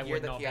have all the I gear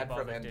would that not he be had from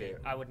bothered endgame.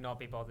 I would not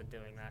be bothered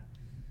doing that.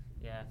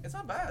 Yeah. It's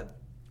not bad.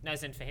 No,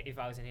 as in if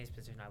I was in his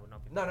position, I would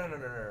not be. No.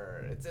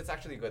 bothered. It's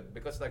actually good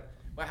because like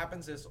what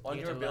happens is on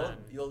You your get to build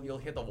learn. you'll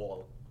hit a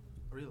wall.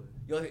 Really?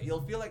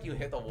 You'll feel like you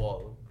hit a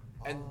wall,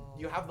 and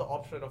you have the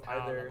option of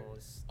Power either.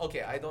 levels.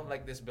 Okay, I don't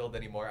like this build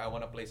anymore. I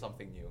want to play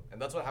something new, and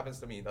that's what happens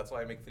to me. That's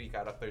why I make 3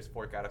 characters,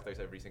 4 characters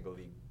every single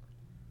league.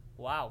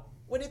 Wow.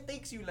 When it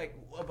takes you like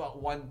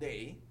about 1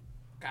 day,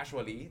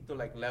 casually to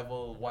like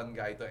level 1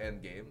 guy to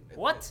end game.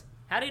 What?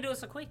 How do you do it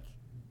so quick?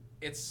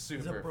 It's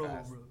He's a super pro,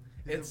 fast. bro.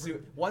 It's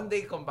 1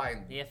 day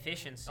combined. The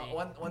efficiency.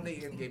 One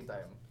day in game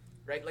time,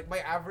 right? Like my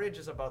average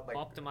is about like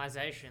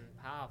Optimization.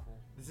 Powerful.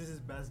 This is his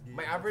best game.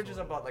 my average is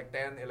about like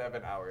 10,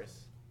 11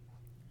 hours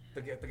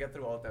to get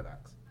through all 10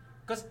 acts.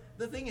 Because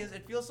the thing is,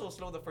 it feels so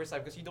slow the first time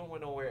because you don't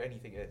know where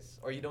anything is,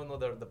 or you don't know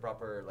the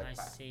proper like I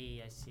path.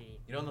 see.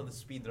 You don't know the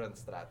speedrun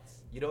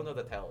strats. You don't know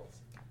the tells.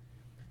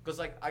 Because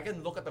like I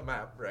can look at the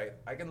map, right?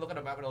 I can look at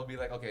the map and I'll be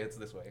like, okay, it's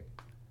this way.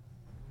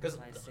 Because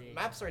I see.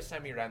 maps are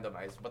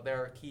semi-randomized, but there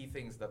are key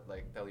things that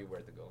like tell you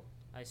where to go.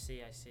 I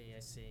see.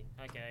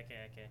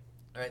 Okay.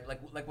 Right,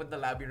 like with the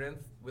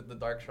labyrinth with the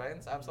dark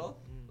shrines, Amsel.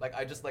 Like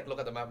I just like look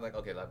at the map and like,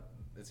 okay,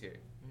 it's here.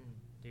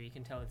 Dude, you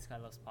can tell this guy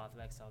loves Path of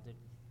Exile, dude.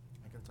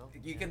 I can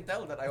tell. You can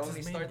tell that I It's only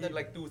his main started game.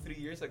 like 2-3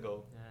 years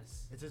ago.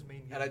 Yes. It's his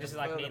main game. And I This just is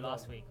like found me about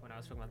last it. week when I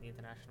was talking about the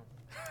international.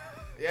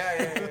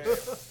 Yeah.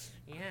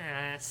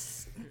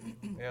 Yes.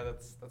 Yeah,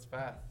 that's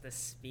fast. The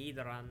speed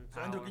run.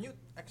 So Andrew, power. can you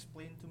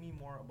explain to me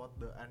more about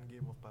the end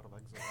game of Path of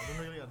Exile? I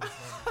don't really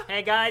understand.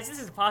 Hey guys, this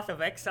is Path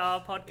of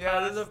Exile podcast. Yeah,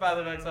 this is a Path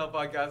of Exile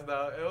podcast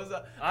now. It was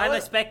I'm a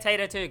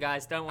spectator too,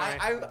 guys. Don't worry.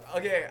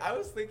 I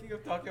was thinking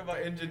of talking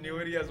about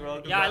ingenuity as well.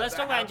 'cause Yeah, that- let's that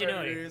talk about happened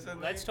ingenuity.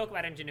 recently. Let's talk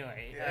about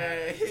ingenuity.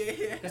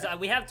 Yeah. Because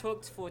we have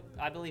talked for,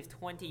 I believe,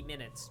 20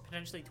 minutes,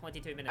 potentially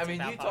 22 minutes. I mean,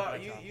 about you Path of talk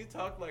Exile. you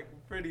talked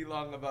like pretty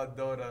long about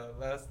Dota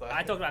last time.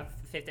 I talked about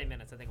 15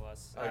 minutes, I think it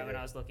was, when Okay.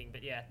 I was looking.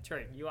 But yeah,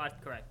 true. You are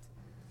correct.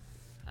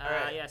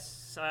 Alright.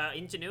 Yes,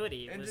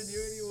 ingenuity.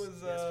 Ingenuity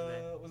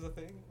yesterday. was a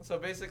thing. So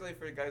basically,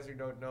 for you guys who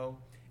don't know,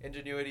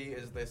 Ingenuity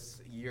is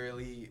this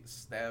yearly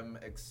STEM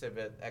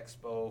exhibit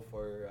expo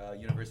for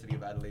University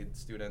of Adelaide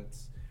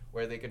students,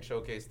 where they can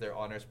showcase their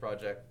honors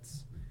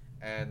projects.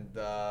 And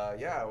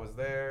yeah, I was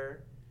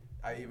there.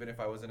 Even if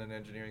I wasn't an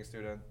engineering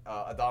student,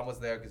 Adam was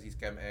there because he's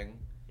Chem Eng.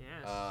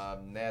 Yes.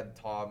 Ned,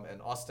 Tom,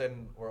 and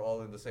Austin were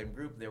all in the same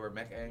group. They were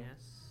Mech Eng.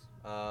 Yes.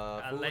 Who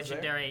A was there?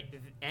 legendary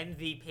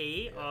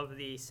MVP Yeah. of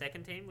the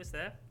second team was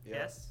there. Yeah.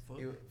 Yes.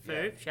 He-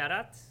 Foop, shout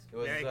out. He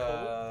was Very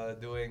cool.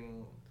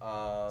 doing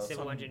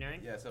Civil some-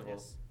 engineering? Yeah, civil.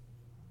 Yes.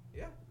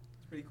 Yeah,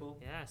 it's pretty cool.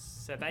 Yes.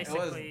 So It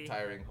basically, was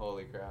tiring.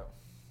 Holy crap!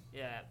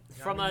 yeah. Yeah,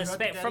 From I mean, a you had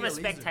to carry from a a laser.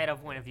 spectator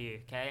point of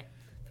view, okay.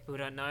 People who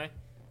don't know,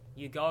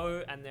 you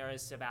go and there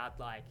is about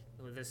like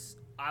this.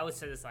 I would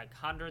say there's like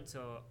hundreds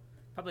or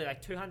probably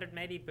like 200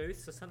 maybe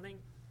booths or something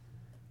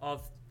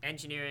of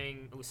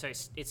engineering. So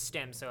it's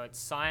STEM, so it's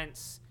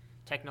science,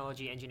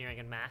 technology, engineering,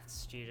 and maths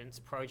students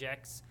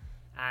projects,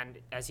 and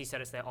as you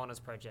said, it's their honors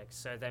projects.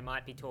 So they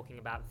might be talking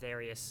about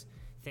various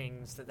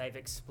things that they've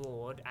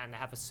explored, and they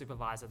have a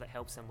supervisor that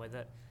helps them with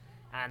it.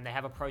 And they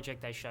have a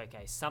project they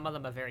showcase. Some of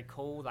them are very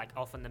cool, like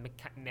often the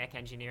mech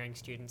engineering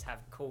students have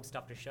cool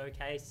stuff to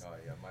showcase. Oh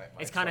yeah, my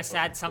It's kind of stuff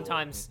sad wasn't cool.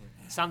 sometimes.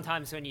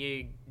 Sometimes when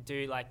you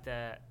do like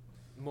the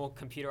more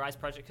computerized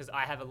project, because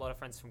I have a lot of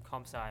friends from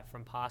comp sci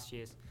from past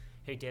years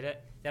who did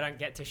it. They don't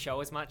get to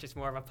show as much. It's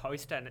more of a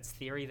poster and it's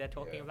theory they're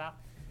talking Yeah. about.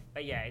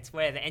 But yeah, it's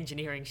where the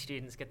engineering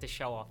students get to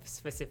show off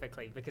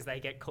specifically because they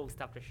get cool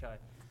stuff to show.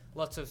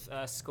 Lots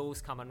of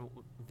schools come and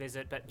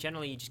visit, but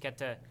generally you just get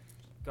to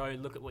go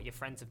look at what your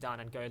friends have done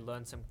and go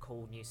learn some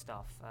cool new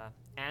stuff.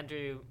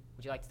 Andrew,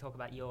 would you like to talk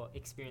about your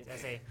experience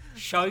as a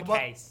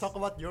showcase? Talk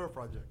about your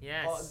project.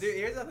 Yes. Oh, dude,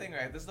 here's the thing,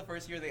 right? This is the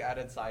first year they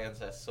added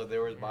sciences, so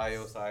there was Yes.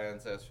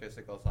 biosciences,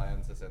 physical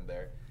sciences in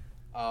there.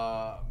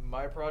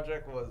 My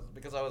project was,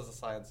 because I was a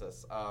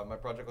scientist, my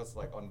project was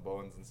like on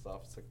bones and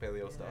stuff. It's like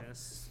paleo stuff.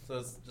 Yes. So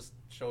it's just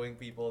showing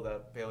people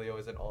that paleo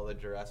isn't all the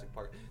Jurassic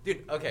Park.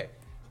 Dude, okay.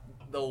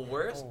 The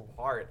worst Oh.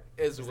 part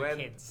is As a when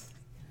kids.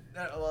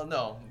 well,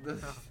 no.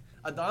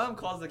 Adam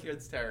calls the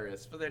kids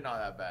terrorists, but they're not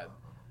that bad.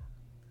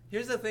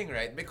 Here's the thing,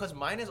 right? Because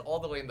mine is all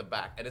the way in the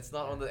back, and it's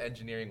not on the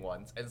engineering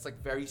ones, and it's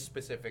like very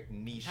specific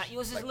niche.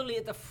 Yours is like, literally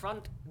at the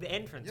front, the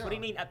entrance. What do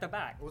you Yeah. mean at the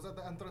back? It was at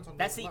the entrance on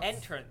That's the the left.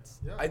 entrance.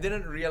 Yeah. I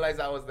didn't realize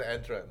that was the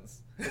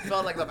entrance. It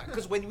felt like the back.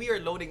 Because when we were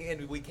loading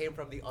in, we came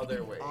from the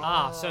other way.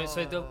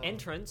 So the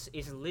entrance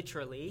is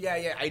literally.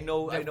 Yeah, I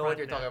know The what front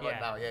you're talking now,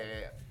 about yeah. now.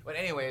 Yeah. But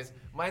anyways,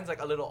 mine's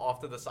like a little off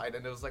to the side,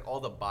 and it was like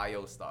all the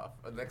bio stuff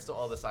next to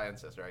all the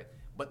sciences, right?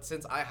 But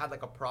since I had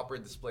like a proper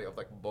display of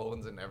like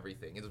bones and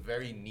everything, it's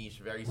very niche,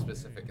 very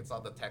specific. It's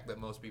not the tech that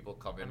most people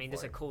come in I mean, for.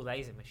 there's a cool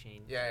laser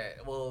machine. Yeah,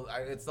 well,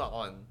 it's not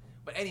on.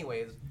 But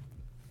anyways,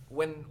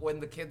 when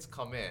the kids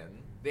come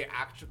in, they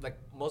actually like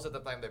most of the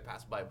time they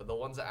pass by, but the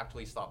ones that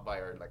actually stop by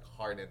are like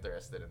hard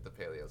interested into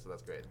paleo, so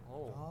that's great.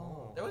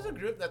 Oh. There was a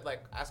group that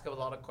like asked a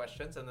lot of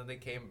questions, and then they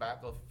came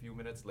back a few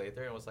minutes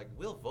later and was like,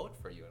 "We'll vote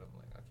for you," and I'm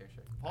like, "Okay,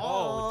 sure."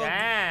 Oh, Oh,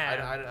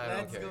 damn. I don't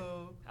Let's care.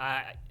 go.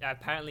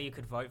 Apparently, you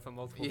could vote for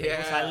multiple people.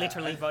 So I Yeah.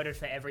 literally voted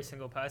for every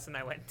single person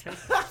I went to.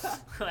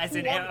 As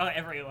in Who won?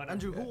 everyone.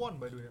 Andrew, who won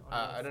by the way?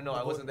 I don't know. The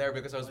I wasn't vote- there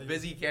because I was by-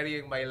 busy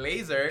carrying my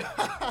laser.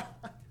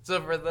 So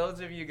for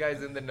those of you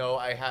guys in the know,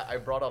 I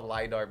brought a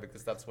lidar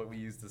because that's what we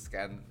use to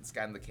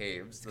scan the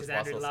caves. Because the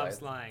Andrew fossil loves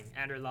sites. lying.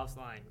 Andrew loves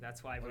lying.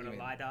 That's why I What do brought you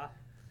a mean? LiDAR.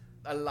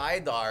 A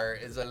lidar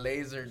is a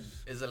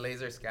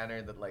laser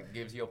scanner that like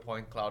gives you a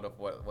point cloud of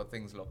what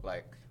things look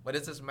like. But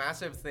it's this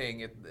massive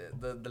thing.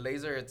 The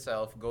laser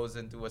itself goes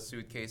into a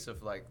suitcase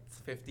of like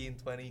 15,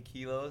 20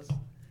 kilos,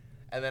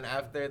 and then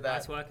after that,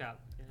 Nice workout.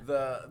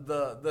 Yeah.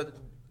 the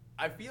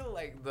I feel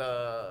like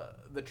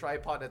the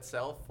tripod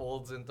itself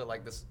folds into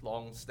like this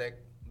long stick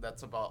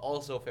that's about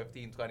also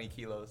 15, 20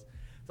 kilos.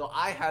 So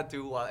I had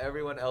to, while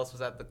everyone else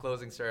was at the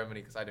closing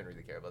ceremony, because I didn't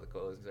really care about the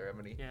closing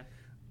ceremony, Yeah.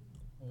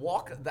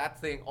 walk that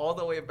thing all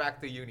the way back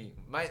to uni.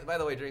 By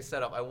the way, during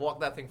setup, I walked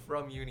that thing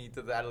from uni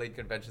to the Adelaide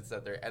Convention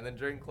Center, and then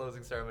during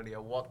closing ceremony, I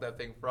walked that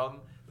thing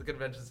from the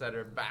convention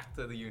center back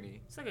to the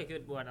uni. It's like a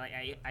good, what, like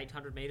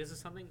 800 meters or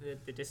something,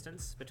 the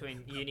distance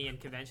between uni and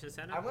convention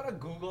center? I'm gonna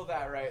Google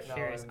that right now.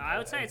 Curious. and- I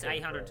would say and it's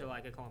 800 confirm. to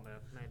like a kilometer,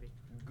 maybe.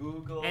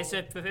 Google. And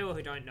so for people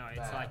who don't know, it's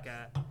Maps. like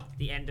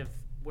the end of,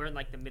 we're in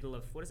like the middle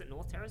of, what is it,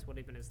 North Terrace? What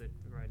even is the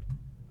road?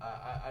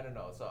 I don't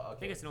know. So okay. I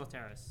think it's North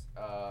Terrace.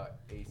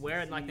 ACC, We're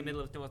in like the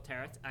middle of North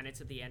Terrace, and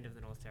it's at the end of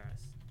the North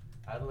Terrace.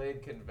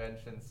 Adelaide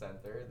Convention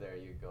Center. There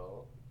you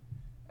go.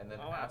 And then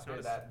after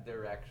nice. that,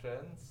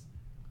 directions.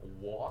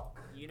 Walk.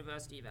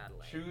 University of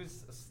Adelaide.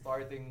 Choose a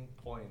starting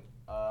point.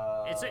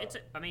 I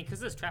mean, because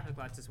there's traffic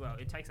lights as well.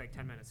 It takes like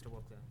 10 minutes to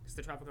walk there, because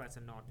the traffic lights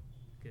are not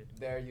good.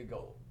 There you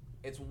go.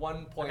 It's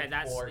 1.4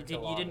 Okay,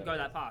 you didn't go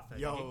that path, though,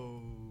 did you?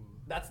 Yo.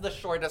 That's the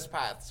shortest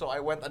path, so I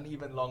went an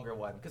even longer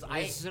one. Because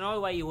There's no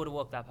way you would have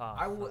walked that path.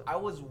 I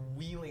was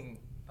wheeling.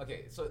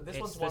 Okay, so this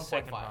It's one's the 1.5.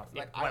 second path.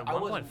 Like Wait, I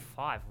was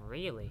 1.5,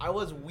 really? I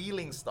was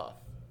wheeling stuff.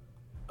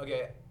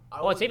 Okay.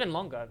 It's even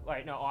longer.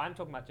 Wait, no, I'm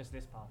talking about just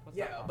this path. What's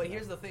that Yeah, path but there?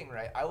 here's the thing,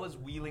 right? I was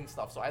wheeling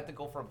stuff, so I had to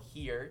go from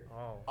here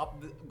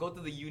go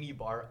to the uni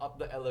bar, up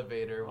the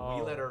elevator,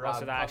 wheel it around,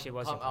 so that actually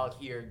was come your out path.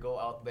 here, go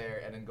out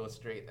there, and then go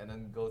straight, and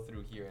then go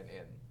through here and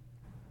in.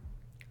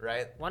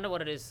 Right? Wonder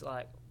what it is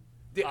like.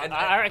 Dude,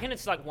 I reckon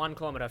it's like 1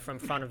 kilometer from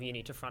front of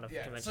uni to front of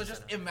Yeah, convention so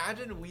just center.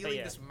 imagine wheeling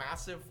yeah. this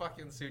massive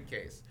fucking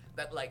suitcase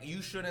that like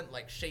you shouldn't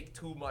like shake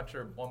too much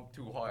or bump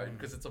too hard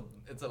because it's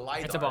a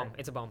LiDAR.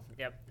 It's a bomb.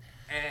 Yep.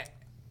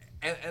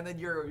 And then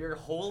you're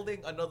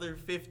holding another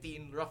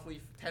 15,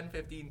 roughly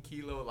 10-15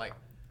 kilo like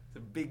the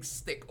big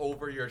stick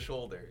over your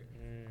shoulder.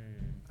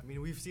 I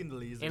mean, we've seen the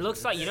laser. It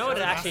looks like, you know what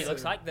it actually massive.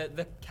 looks like?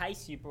 The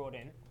case you brought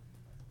in.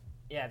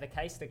 Yeah, the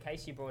case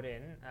you brought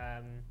in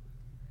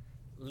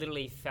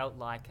literally felt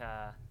like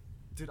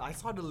Dude, I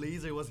saw the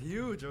laser. It was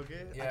huge.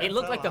 Okay. Yeah. it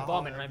looked like the Wow.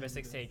 bomb in Rainbow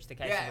Six Siege. The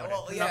case you Yeah, brought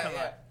well, in. yeah, Nothing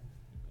yeah. like-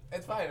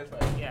 It's fine, it's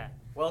fine. Yeah.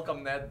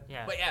 Welcome, Ned.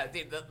 Yeah. But yeah,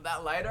 dude,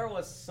 that LiDAR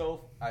was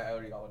so... I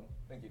already got one.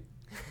 Thank you.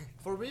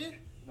 For me?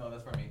 No,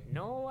 that's for me.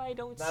 No, I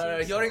don't see. No,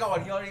 he already got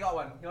one. He already got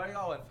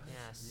one.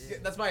 Yes. Yeah,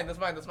 that's mine. Thank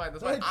you,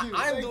 I'm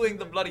thank doing you.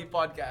 the bloody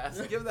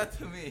podcast. Give that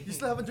to me. You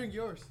still haven't drank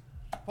yours.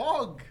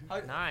 Pog.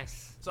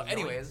 Nice. So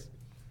anyways,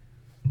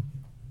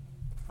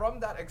 from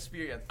that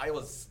experience, I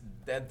was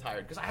dead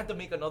tired because I had to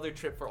make another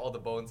trip for all the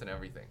bones and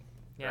everything.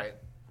 Yeah. Right?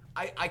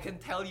 I can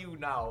tell you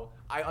now,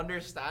 I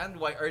understand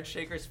why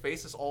Earthshaker's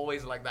face is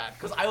always like that.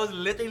 Because I was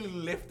literally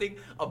lifting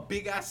a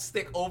big ass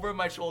stick over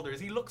my shoulders.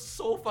 He looks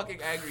so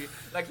fucking angry,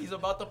 like he's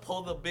about to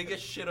pull the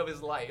biggest shit of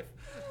his life.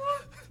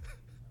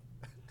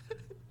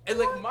 And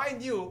like,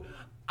 mind you,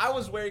 I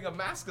was wearing a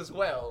mask as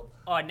well.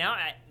 Oh, now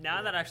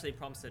that actually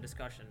prompts a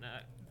discussion.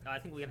 I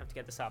think we're gonna have to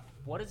get this up.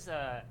 What is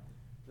the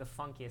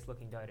funkiest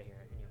looking Dota hero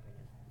in your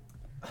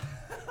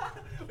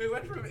opinion? We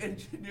went from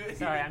ingenuity.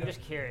 Sorry, I'm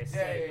just curious.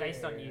 Yeah,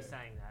 Based on yeah. you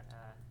saying that.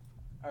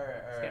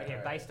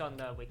 Alright. Based on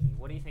the wiki,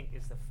 what do you think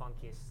is the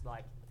funkiest?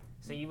 Like,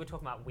 so you were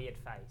talking about weird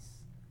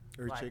face.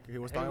 Earthshaker. He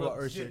was who talking about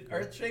looks- Earthshaker.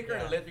 Earthshaker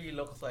Yeah. literally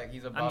looks like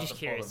he's about just to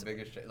curious. pull the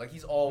biggest shit. Like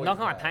he's always. Not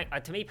gonna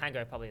mad. to me,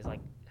 Pango probably is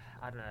like,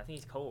 I don't know. I think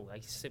he's cool.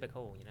 Like, he's super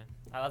cool. You know,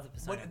 I love the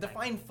persona. What of Pango.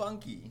 define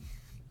funky?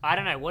 I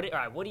don't know.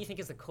 What do you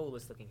think is the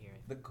coolest looking hero?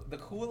 The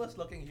coolest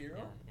looking hero?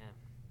 Yeah.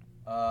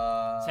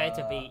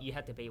 So You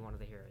had to be one of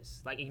the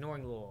heroes. Like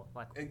ignoring law.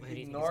 Like who do you think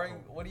is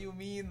ignoring. cool? What do you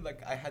mean?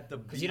 Like I had to.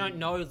 Because you don't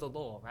know the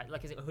law, right?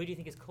 Like, who do you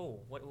think is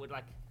cool? What would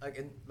like?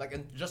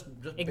 just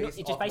It's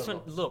just based the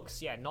on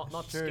looks, yeah, not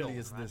Surely skill.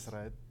 it's right? this,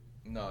 right?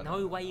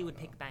 No way you would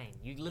pick Bane.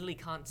 You literally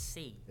can't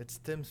see. It's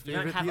Tim's You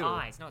favorite don't have hero.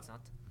 eyes. No, it's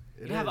not.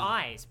 It You don't have is.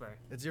 eyes, bro.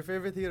 It's your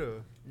favorite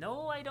hero.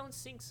 No, I don't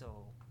think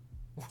so.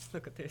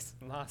 Look at this.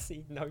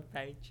 Marcy, no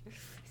page.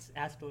 It's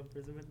astral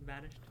imprisonment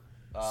banished.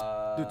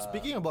 Dude,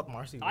 speaking about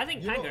Marcy. I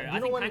think you know- Pango. you I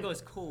know think when- Pango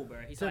is cool,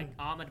 bro. He's Tim. like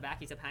armored back.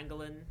 He's a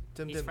pangolin.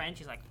 Tim, He's Tim. French.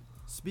 He's like.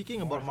 Speaking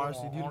about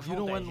Marcy, do you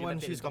know when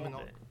she's coming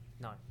out?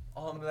 No.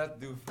 Omelette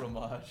du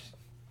fromage.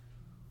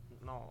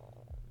 No.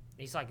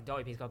 He's like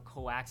dope. He's got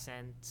cool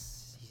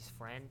accents. He's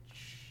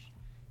French.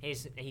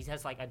 He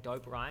has like a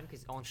dope rhyme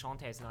because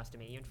enchanté is nice to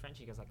meet you in French.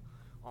 He goes like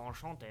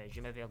enchanté,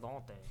 je m'appelle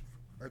Dante.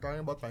 Are you talking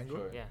about Pango?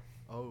 Sure. Yeah.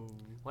 Oh.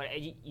 Well,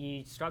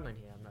 you struggling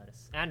here, I've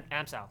noticed. And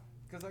Amsal.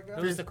 Because I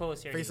Who's the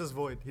coolest hero? Faceless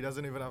Void. He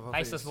doesn't even have a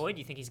Faceless face. Void.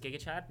 You think he's Giga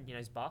Chad? You know,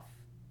 he's buff.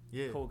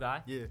 Yeah. Cool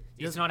guy. Yeah.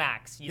 It's not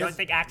Axe. You don't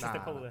think Axe is the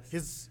coolest.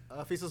 His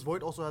Faceless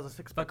Void also has a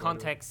six. For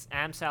context,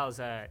 Amsal's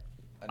An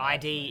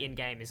ID Axe in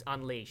game is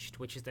Unleashed,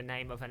 which is the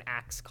name of an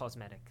Axe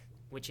cosmetic,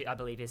 which I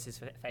believe is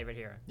his favorite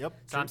hero. Yep.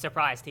 So I'm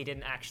surprised he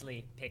didn't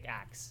actually pick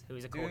Axe, who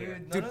is a cool hero.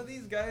 Dude, none of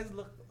these guys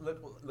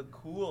look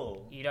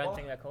cool. You don't What?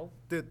 think they're cool?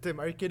 Dude, Tim,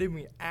 are you kidding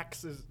me?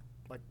 Axe is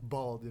like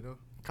bald, you know,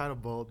 kind of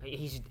bald.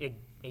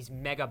 He's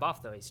mega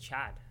buff though. He's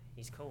Chad.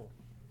 He's cool.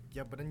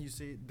 Yeah, but then you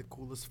say the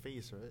coolest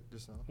face, right?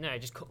 Just now. No,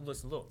 just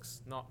coolest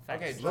looks, not face.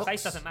 Okay, Face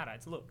looks. doesn't matter.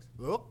 It's looks.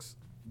 Looks.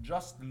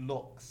 Just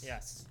looks.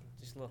 Yes,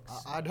 just looks.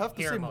 I'd have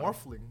to Hero say mode.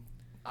 Morphling.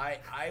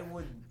 I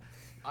would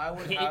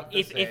have to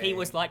If he say-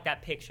 was like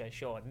that picture,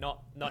 sure,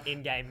 not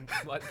in-game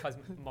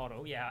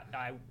model. Yeah,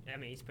 I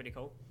mean he's pretty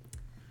cool.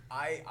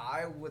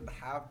 I would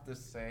have to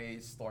say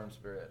Storm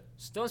Spirit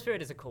Storm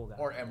Spirit is a cool guy.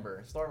 or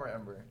Ember. Storm or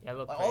Ember. Yeah,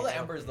 look. Like, pretty all the cool,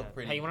 Embers yeah. look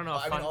pretty. Hey, you want to know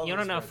I mean, all you the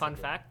want to know a spirits fun look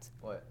good. fact?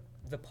 What?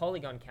 The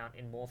polygon count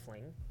in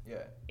Morphling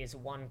Yeah. is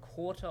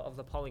 1/4 of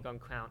the polygon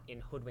count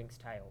in Hoodwink's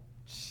tail.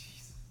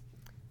 Jeez.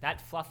 That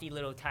fluffy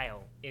little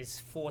tail is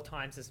 4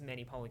 times as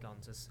many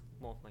polygons as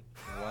Morphling.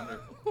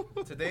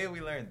 Wonderful. Today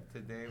we learned.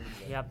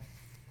 Yep.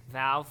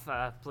 Valve,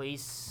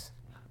 please,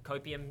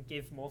 Copium,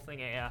 give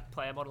Morphling a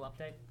player model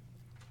update.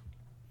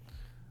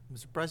 I'm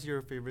surprised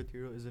your favorite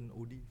hero is an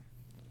OD.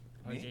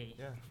 OG.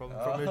 Yeah, from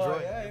your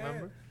drawing. yeah,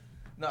 Remember?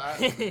 No,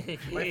 my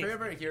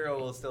favorite hero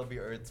will still be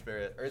Earth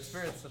Spirit. Earth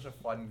Spirit's such a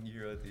fun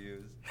hero to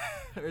use.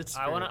 It's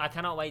I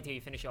cannot wait till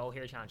you finish your All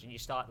Hero Challenge and you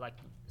start like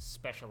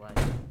specialize.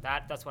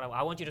 That's what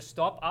I want you to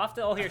stop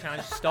after All Hero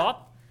Challenge.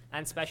 Stop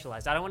and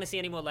specialize. I don't want to see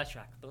any more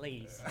Leshrac,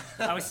 please.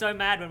 I was so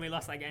mad when we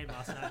lost that game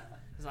last night.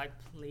 I was like,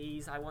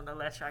 please, I want the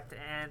Leshrac to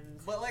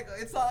end. But like,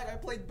 it's not like I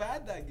played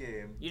bad that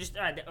game. You just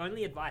the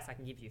only advice I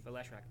can give you for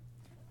Leshrac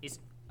is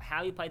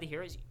how you play the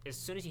heroes. As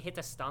soon as you hit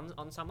the stun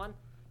on someone,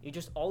 you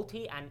just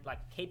ulti and like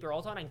keep your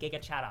ult on and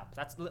giga chat up.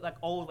 That's like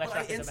all Leshrac is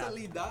about. I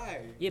instantly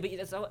die. Yeah, but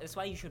that's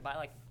why you should buy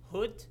like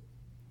Hood.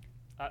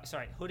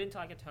 Hood into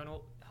like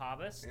Eternal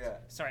Harvest. Yeah.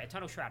 Sorry,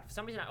 Eternal Shroud. For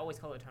some reason, I always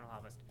call it Eternal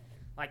Harvest.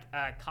 Like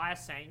Kaya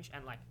Sange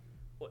and like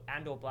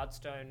or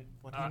Bloodstone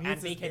What and he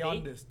needs is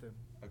beyond BKB. this then.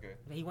 Okay.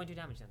 But he won't do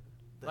damage then.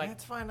 Like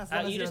That's fine as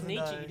long as you just need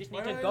doesn't to you just die.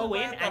 need Why to don't go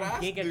you in buy and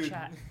Taras, giga dude?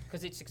 chat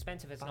because it's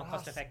expensive. It's not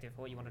cost Taras. effective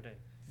for what you want to do.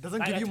 Doesn't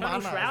Like give you Eternal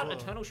mana Shroud, as well.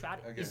 Eternal Shroud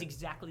Okay. is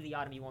exactly the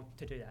item you want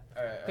to do that.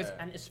 Alright.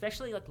 And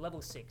especially like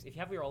level 6, if you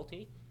have your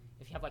ulti,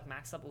 if you have like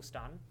max level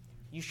stun,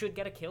 you should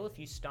get a kill if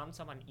you stun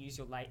someone. Use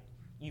your late,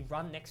 you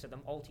run next to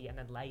them, ulti, and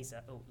then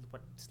laser,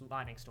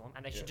 lie next to them,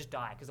 and they should just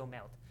die because they'll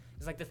melt.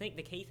 It's like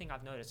the key thing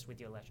I've noticed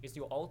with your Lesh is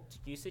your ult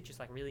usage is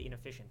like really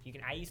inefficient. You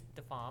can A use it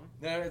to farm.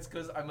 No, it's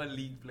because I'm a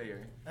league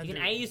player. You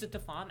can A use it to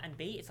farm, and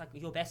B it's like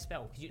your best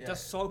spell because it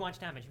does so much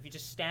damage if you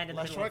just stand in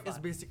the middle of Leshrac the is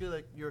fight. basically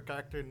like your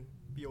character in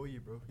PoE,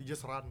 bro. You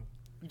just run.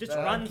 You just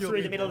Run, run kill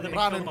through the people. middle of the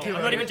Run kill and them all. kill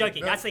I'm not even everyone.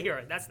 joking. That's the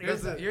hero. That's the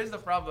hero. Here's the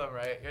problem,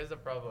 right? Here's the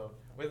problem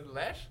with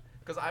Lesh.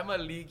 Because I'm a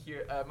league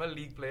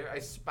player. I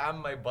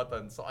spam my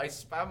button, so I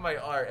spam my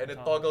R, and it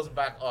toggles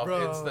back off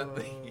Bro.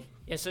 instantly.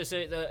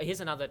 Yeah,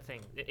 here's another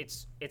thing.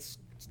 It's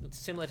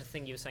similar to the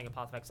thing you were saying in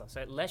Path of Exile.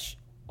 So Lesh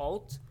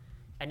ult,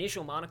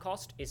 initial mana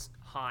cost is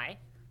high,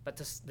 but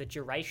the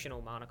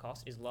durational mana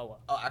cost is lower.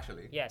 Oh,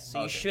 actually. Yes,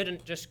 so you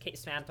shouldn't just keep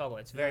spam toggle.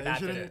 It's very You bad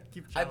to do. shouldn't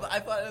keep I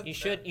challenging.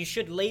 thought You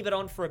should leave it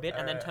on for a bit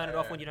and then Alright, turn it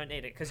off alright. when you don't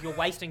need it because you're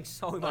wasting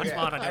so much Okay.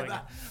 mana doing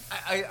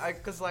it.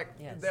 Because like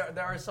Yes.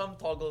 there are some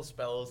toggle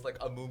spells like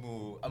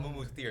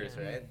Amumu tiers,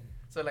 Yeah. right?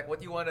 So like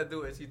what you want to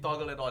do is you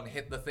toggle it on,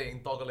 hit the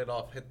thing, toggle it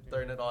off,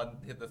 turn it on,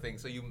 hit the thing,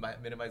 so you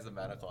minimize the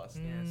mana cost.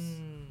 Yes.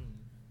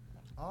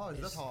 Oh, is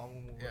Is- that how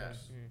Amumu Yeah.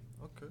 works?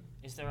 Okay.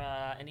 Is there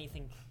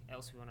anything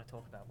else we want to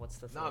talk about? What's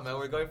the No, thoughts? man,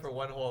 we're going for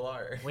one whole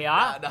hour. We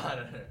are?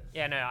 No.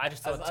 Yeah, no, I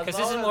just As- thought as because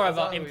long this is as- more as of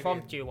long an as we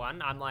impromptu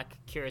one. I'm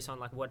like curious on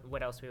like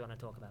what else we want to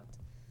talk about.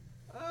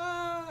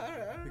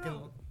 I don't We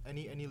know. can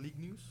any league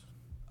news?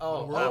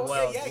 Oh, World-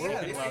 okay, yeah, World-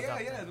 yeah, World yeah,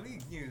 Cup. yeah,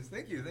 league news.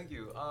 Thank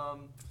you.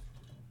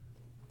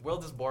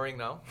 World is boring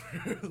now.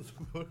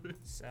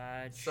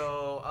 Saj.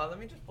 So let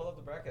me just pull up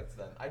the brackets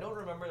then. I don't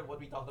remember what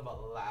we talked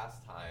about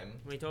last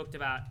time. We talked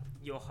about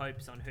your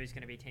hopes on who's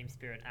going to be Team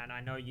Spirit, and I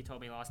know you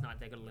told me last night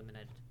they got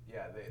eliminated,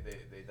 Yeah,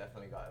 they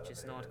definitely got which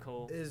is eliminated. not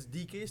cool. Is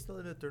DK still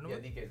in the Yeah,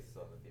 tournament? DK is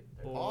still on the team.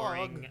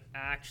 Boring.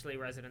 Actually,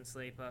 Resident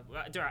Sleeper.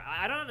 Well, Dara,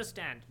 I don't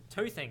understand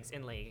two things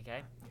in League,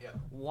 okay? Yeah.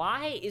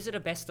 Why is it a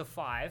best of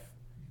 5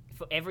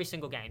 for every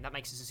single game? That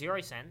makes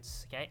 0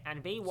 sense, okay?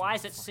 And B, why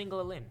is it single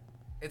elim?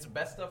 It's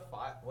best of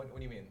 5. What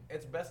do you mean?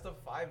 It's best of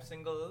 5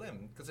 single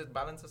elim because it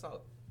balances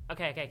out.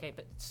 Okay.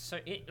 But so,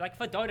 like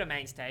for Dota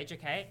main stage,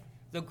 okay?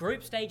 The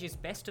group stage is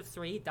best of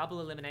 3, double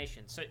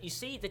elimination. So you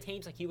see the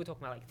teams like you were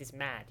talking about, like this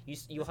Mad. You were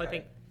This guy.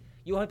 hoping,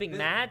 you were hoping This-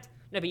 Mad.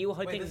 No, but you were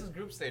hoping. Wait, this is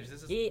group stage.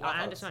 This is Yeah, I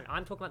knockouts. understand.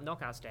 I'm talking about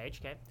knockout stage,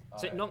 okay?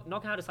 So Alright.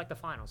 knockout is like the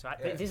finals, right?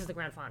 Yeah. This is the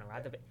grand final,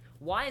 right?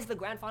 Why is the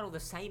grand final the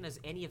same as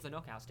any of the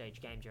knockout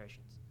stage game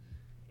durations?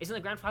 Isn't the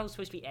grand final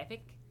supposed to be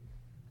epic?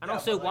 And Yeah,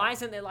 also, but, why like-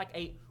 isn't there like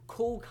a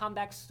cool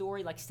comeback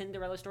story, like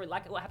Cinderella story,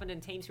 like what happened in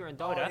Team Zero and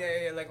Dota? Oh,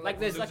 yeah, Like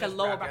there's like a losers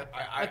lower bracket.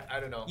 bracket. I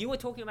don't know. You were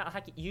talking about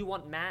like you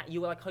want Mad.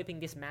 You were like hoping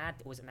this Mad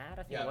was it Mad?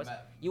 I think Yeah, it was. Mad.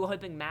 You were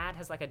hoping Mad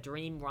has like a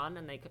dream run,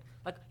 and they could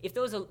like if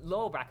there was a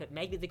lower bracket,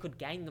 maybe they could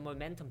gain the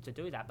momentum to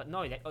do that. But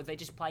no, they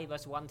just play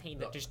versus one team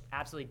that Look. just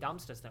absolutely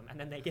dumpsters them, and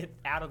then they get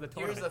out of the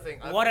Here's tournament. the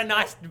thing, What a I-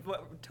 nice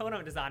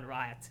tournament design,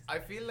 Riot. I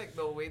feel like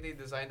the way they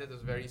designed it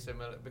is very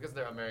similar because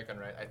they're American,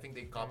 right? I think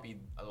they copied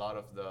a lot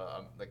of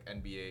the like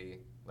NBA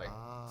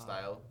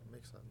style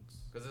Makes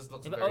sense. because this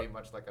looks Yeah, but- very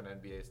much like an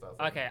NBA style.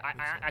 Thing. Okay,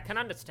 I can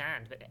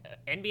understand, but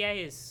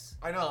NBA is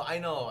I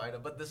know,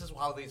 but this is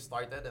how they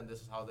started, and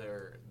this is how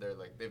they're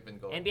like they've been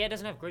going. NBA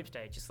doesn't have group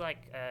stage. It's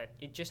like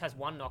it just has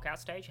one knockout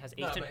stage. It has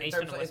No, Eastern, but in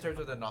Eastern, terms, and in Western. terms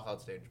of the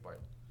knockout stage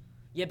part.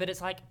 Yeah, but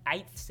it's like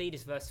 8th seed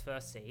is versus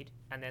 1st seed,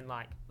 and then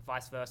like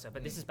vice versa.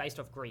 But this is based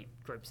off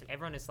groups, and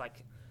everyone is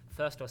like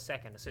 1st or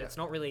 2nd. So Yeah. it's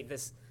not really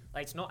this.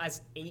 Like it's not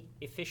as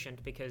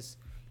efficient because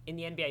in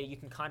the NBA you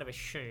can kind of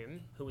assume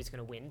who is going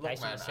to win Look,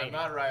 based on man, the I'm seeding.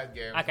 not Riot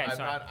Games. Okay, I'm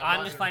sorry. Not, I'm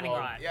not just flaming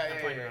involved. Riot. Yeah, I'm yeah,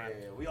 flaming yeah, Riot.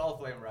 yeah. We all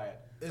flame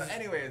Riot. So,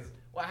 anyways,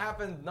 what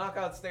happened?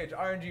 Knockout stage.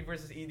 RNG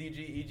versus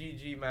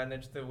EDG. EGG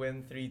managed to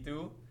win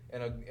 3-2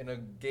 in a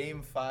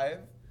game 5.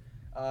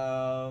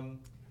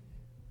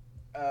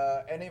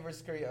 NA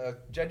versus Korea.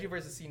 Genji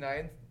versus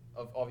C9.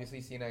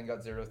 Obviously, C9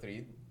 got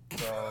 0-3.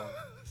 So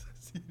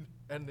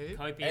NA?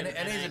 Copium.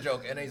 NA is a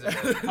joke. NA is a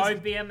joke.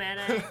 Copium,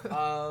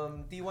 NA.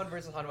 T1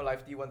 versus Hanwha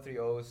Life, T1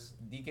 3-0s.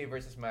 DK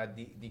versus Mad,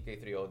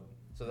 DK 3-0.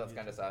 So that's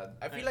kind of sad.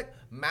 I feel like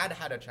Mad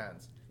had a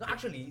chance. No,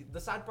 actually, the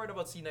sad part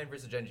about C9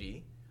 versus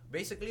Genji,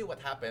 basically what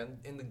happened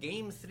in the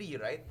game 3,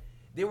 right?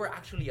 They were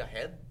actually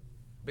ahead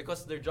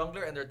because their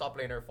jungler and their top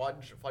laner,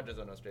 Fudge is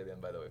an Australian,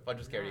 by the way. Fudge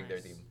is carrying their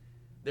team.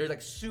 They're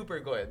like super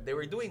good. They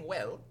were doing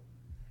well.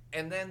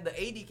 And then the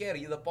AD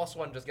carry, the POS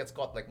one, just gets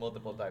caught like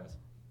multiple times.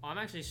 I'm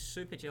actually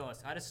super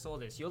jealous. I just saw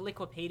this. Your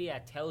Wikipedia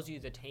tells you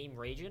the team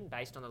region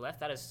based on the left.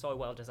 That is so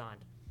well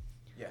designed.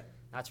 Yeah.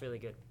 That's really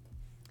good.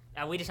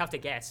 And we just have to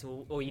guess,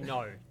 or you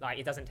know. Like,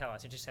 it doesn't tell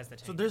us. It just says the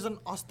team. So there's an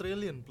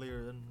Australian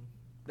player in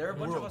There are a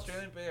bunch of Worlds.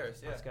 Australian players,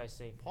 yeah. Let's go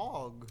see.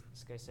 Pog.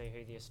 Let's go see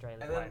who the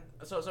Australian And then,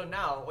 so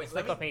now, wait, It's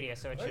let me, Wikipedia,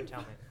 so it should tell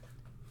me.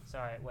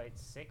 Sorry, wait,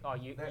 sick. Oh,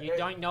 you There-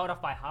 don't know it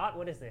off by heart?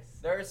 What is this?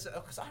 there's,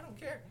 because I don't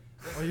care.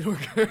 Oh, you don't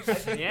care?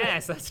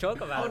 Yes, let's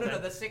talk about Oh, it. no,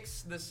 then.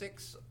 the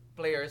six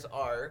players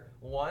are,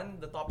 one,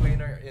 the top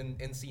laner in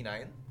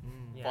C9,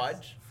 Yes.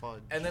 Fudge.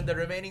 Fudge. And then the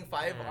remaining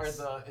 5 Yes.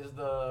 is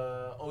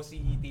the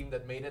OCE team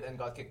that made it and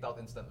got kicked out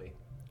instantly.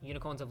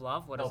 Unicorns of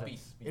Love? What No, is it?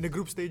 peace. In the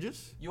group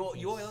stages?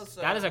 UOL's,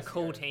 That is a CIS.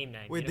 cool team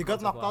name. Wait, they got Unicorns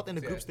of knocked Love. out in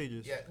the Yeah. group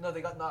stages? Yeah, no,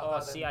 they got knocked Oh,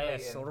 out.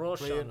 CIS, and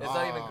Roshan. It's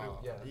not even group,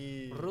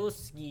 yeah.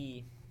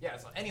 Ruski. Yeah,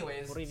 so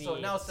anyways, so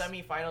Privyet. now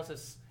semi-finals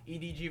is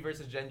EDG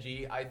versus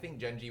Genji. I think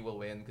Genji will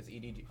win because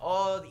EDG...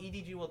 Oh, the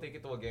EDG will take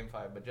it to a game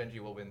 5, but Genji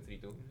will win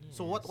 3-2.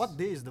 So what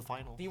day is the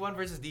final? T1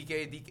 versus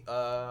DK,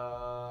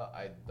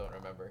 I don't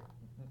remember.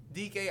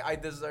 DK,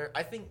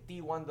 I think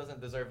T1 doesn't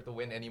deserve to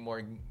win any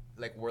more,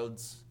 like,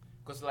 Worlds.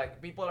 Because,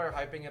 like, people are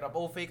hyping it up.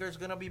 Oh, Faker's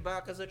gonna be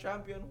back as a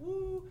champion.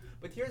 Woo!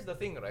 But here's the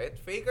thing, right?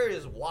 Faker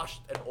is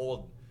washed and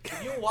old.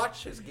 If you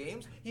watch his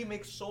games, he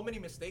makes so many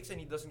mistakes and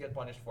he doesn't get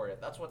punished for it.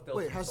 That's what tells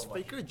Wait, me has so much.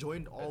 Faker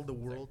joined all the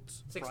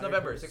worlds? 6 prior to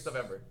November, this? 6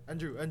 November.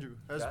 Andrew,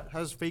 Yeah?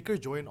 has Faker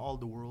joined all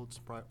the worlds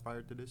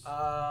prior to this?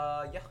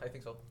 Yeah, I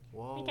think so.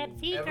 Whoa.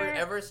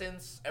 Ever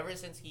since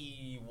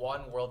he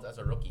won Worlds as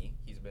a rookie,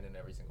 he's been in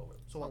every single World.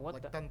 So What what,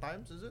 like the- 10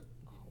 times, is it?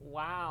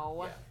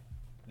 Wow.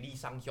 Yeah. Lee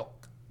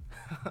Sang-hyuk.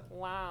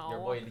 Wow. Your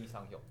boy Lee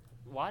Sang-hyuk.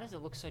 Why does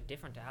it look so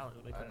different to our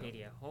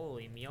Wikipedia?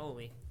 Holy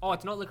moly. Oh,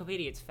 it's not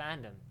Wikipedia, it's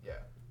fandom. Yeah.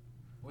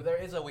 Well, there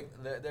is a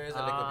Wikipedia as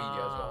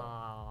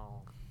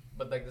well. Oh.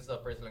 But like this is the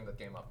first link that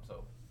came up,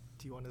 so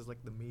T1 is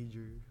like the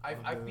major. I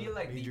of the feel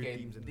like major DK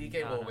teams in DK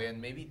the will No.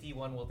 win. Maybe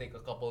T1 will take a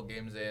couple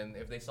games in.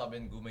 If they sub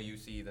in Guma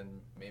UC,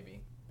 then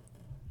maybe.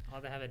 Oh,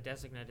 they have a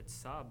designated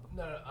sub.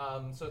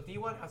 No. So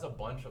T1 has a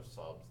bunch of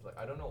subs. Like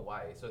I don't know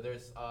why. So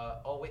there's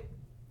oh wait,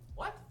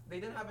 what? They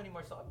didn't have any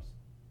more subs.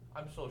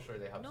 I'm so sure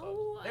they have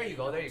No, subs. There I you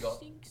go. There you don't go.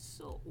 think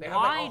so. They have,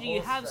 like, Why a do you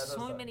whole have set of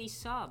so subs. many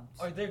subs?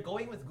 Oh, they're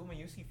going with Guma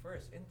UC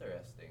first.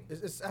 Interesting.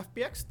 Is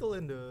FPX still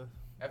in the?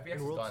 FPX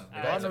is Worlds? gone.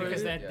 Gone Because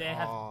already? they Yeah.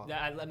 have,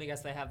 Ah. let me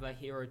guess, they have a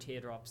hero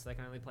teardrops. They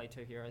can only play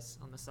 2 heroes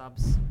on the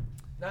subs.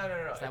 No.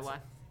 Is that why?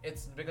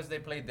 It's because they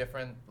play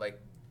different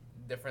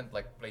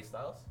play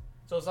styles.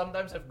 So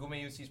sometimes if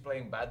Guma UC is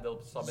playing bad,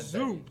 they'll sub in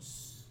Terry.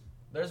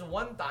 There's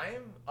one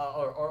time,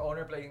 or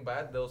owner playing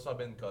bad, they'll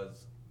sub in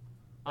Cuz.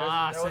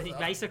 So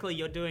basically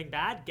you're doing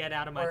bad, get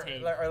out of my Or-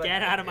 team. or like-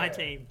 Get out of my yeah.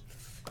 team.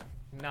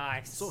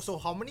 Nice. So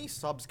how many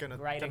subs can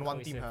Great one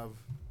team inclusive. have?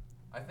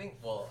 I think,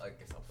 I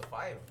guess up to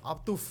 5.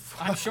 Up to.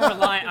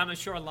 I'm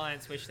sure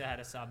Alliance wish they had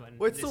a sub. And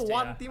Wait, this so data.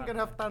 one team can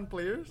have 10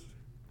 players?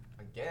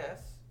 I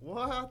guess.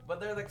 What? But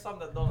there are like some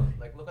that don't.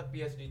 Like look at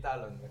PSG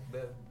Talon.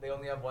 Like, they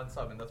only have one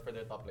sub and that's for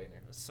their top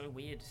laner. It's so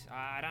weird.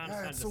 I don't Yeah,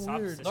 understand it's the so sub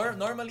weird. system.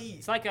 Normally,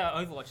 It's like a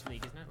Overwatch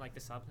League, isn't it? Like the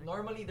sub thing?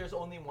 normally there's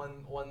only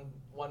one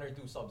or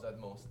 2 subs at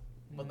most.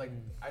 But like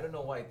I don't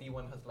know why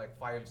T1 has like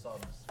 5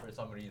 subs for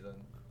some reason.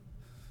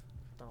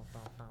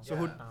 So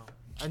Yeah.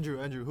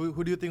 Andrew,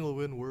 who do you think will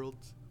win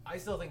Worlds? I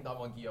still think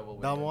Damwon Kia will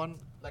win. Damwon?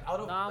 Like out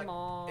of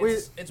Damwon. like,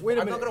 Wait, it's wait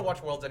a I'm not minute. gonna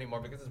watch Worlds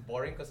anymore because it's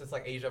boring because it's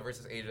like Asia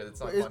versus Asia. It's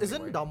not Wait, fun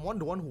isn't anymore. Damwon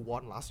the one who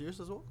won last year's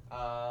as well?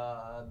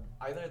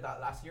 Either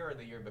that last year or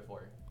the year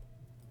before.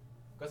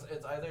 Because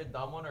it's either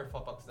Damwon or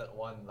Fapaks that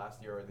won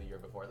last year or the year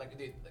before. Like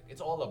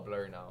it's all a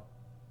blur now.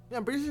 Yeah,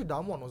 I'm pretty sure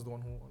Damwon was the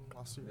one who won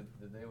last year.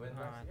 Did they win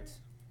last Alright. year?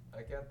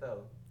 I can't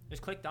tell.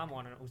 Just click down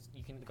one and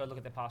you can go look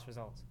at the past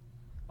results.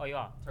 Oh, you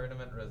are?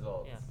 Tournament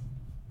results. Yeah.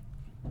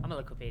 I'm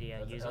a Wikipedia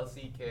That's user.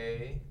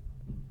 LCK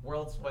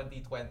Worlds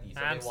 2020. So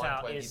they won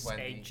Amstel is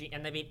 2020.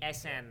 and they beat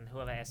SN,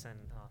 whoever SN.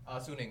 Oh,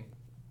 Suning.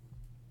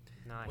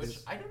 nice. Which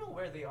I don't know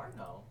where they are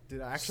now.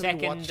 Did I actually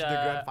watch the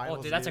grand finals?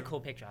 oh, dude, that's a game? cool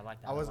picture. I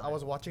like that. I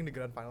was watching the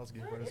grand finals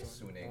game for Where this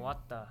is one. Suning?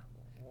 What the?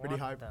 Pretty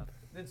what hype.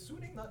 the- Did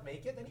Suning not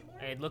make it anymore?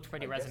 It looked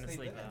pretty I guess Resident they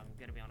Sleep. didn't. I'm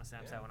gonna be honest,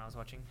 Amstel, Yeah. when I was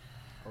watching.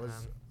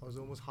 I was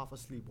almost half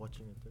asleep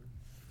watching it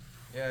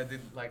there.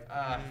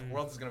 Yeah,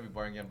 Worlds is gonna be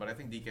boring again, but I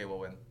think DK will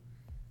win.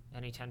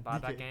 Any 10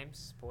 buyback DK. games?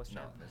 Sports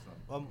No, chat? there's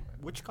not.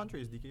 Which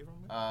country is DK from?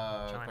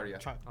 China. Korea.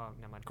 Oh,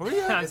 never mind.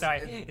 Korea? I'm sorry.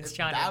 It's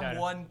China. Damn Dota.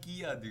 one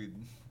Kia, dude.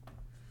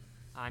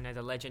 I know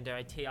the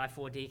legendary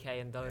TI4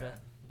 DK and Dota. Yeah.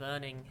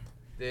 Burning.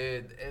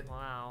 Dude,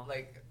 Wow.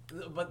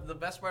 but the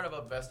best part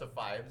about best of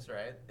fives,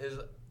 right, is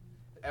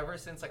ever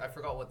since like I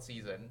forgot what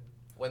season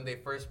when they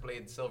first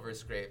played Silver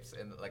Scrapes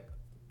in like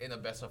in a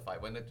best of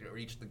 5, when it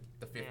reached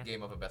the fifth Yeah.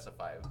 game of a best of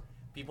 5,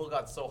 people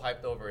got so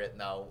hyped over it.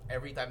 Now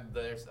every time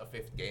there's a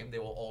fifth game, they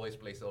will always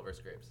play Silver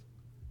Scrapes.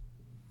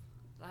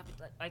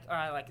 Like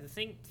the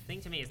thing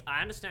to me is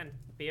I understand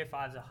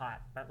BO5s are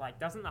hype, but like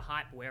doesn't the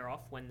hype wear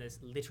off when there's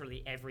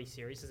literally every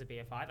series is a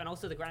BO5, and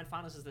also the grand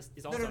finals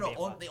is also No. a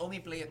BO5. They only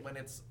play it when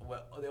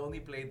they only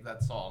played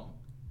that song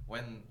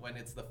when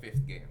it's the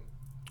fifth game.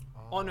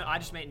 Oh no, I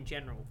just meant in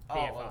general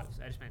BO5s. well.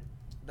 I just meant.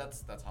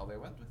 That's how they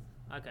went with.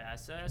 Okay,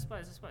 so I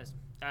suppose.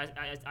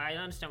 I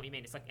understand what you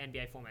mean. It's like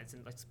NBA formats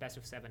and like it's best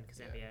of 7 because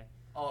NBA.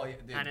 Oh yeah,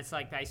 dude. And it's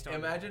like based on.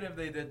 Imagine if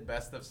they did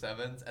best of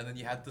 7s and then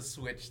you had to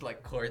switch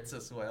like courts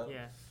as well.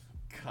 Yeah.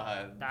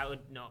 God. That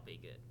would not be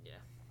good. Yeah.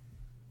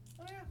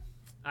 Oh yeah.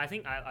 I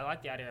think I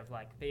like the idea of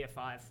like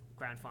BO5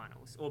 grand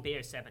finals or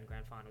BO7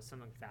 grand finals,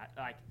 something like that.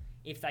 Like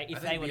if they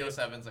think were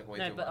BO7's like way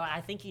no, too but much.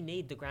 I think you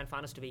need the grand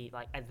finals to be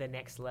like at the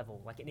next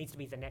level. Like it needs to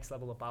be the next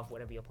level above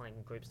whatever you're playing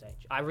in group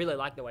stage. I really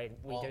like the way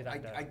we do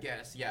that. I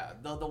guess, yeah.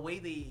 The way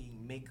they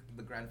make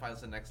the grand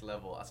finals the next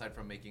level, aside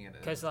from making it,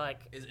 Because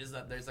like is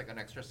that there's like an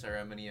extra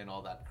ceremony and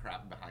all that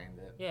crap behind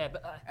it. yeah,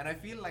 but And I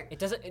feel like it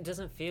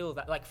doesn't feel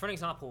that like for an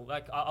example,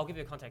 like I'll give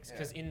you a context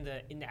because Yeah.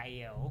 in the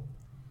AEL.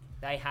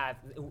 They have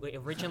it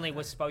originally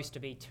was supposed to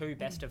be 2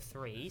 best of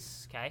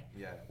 3s, okay?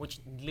 Yeah. Which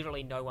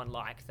literally no one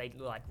liked. They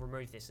like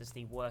removed this as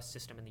the worst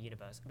system in the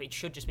universe. But it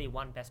should just be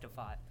 1 best of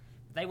 5.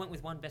 They went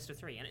with 1 best of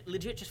 3, and it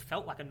legit just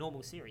felt like a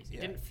normal series. It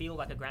Yeah. didn't feel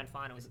like a grand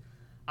finals,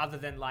 other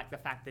than like the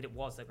fact that it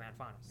was the grand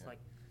finals. Yeah. Like,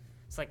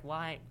 it's like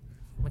why?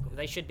 Like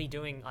they should be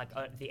doing like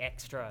the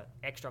extra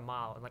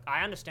mile. And like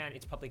I understand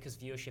it's probably because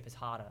viewership is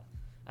harder,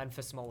 and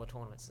for smaller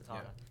tournaments it's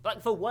harder. Yeah.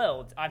 But for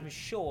Worlds, I'm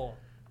sure.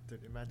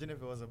 Dude, imagine if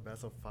it was a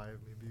best of 5,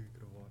 maybe we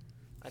could have won.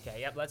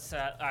 Okay, yep, let's, all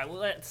right, well,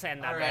 let's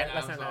end that All there. right,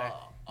 Let's end that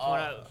there.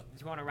 Amsal. Do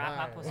you want to wrap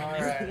up or All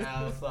something?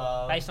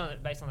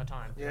 Alright, based on the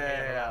time.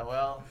 Yeah.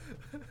 Well,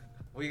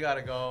 we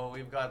gotta go.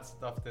 We've got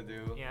stuff to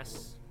do.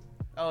 Yes,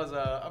 That was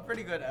a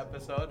pretty good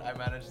episode. I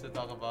managed to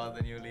talk about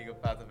the new League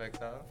of Path of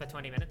Exile. for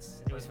 20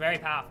 minutes. It was very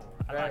powerful.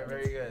 I liked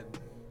Very it. good.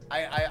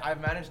 I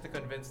managed to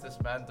convince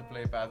this man to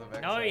play Path of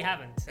Exile. No, you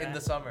haven't. In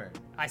the summer.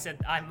 I said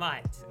I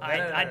might. No,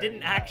 I no, didn't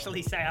no.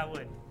 actually say I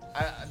would.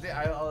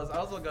 I was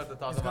also going to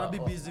talk He's gonna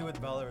about. be busy with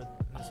Valorant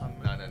in the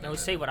summer. No. We'll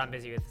see what I'm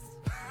busy with.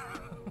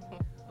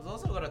 I was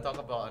also going to talk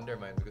about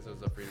Undermine because it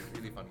was a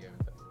really fun game.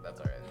 But that's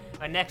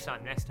alright. Next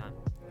time.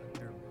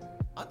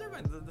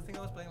 Undermine, the thing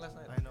I was playing last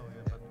night. I know,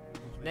 yeah,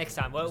 but Next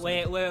time.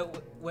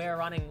 We're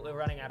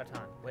running out of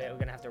time. We're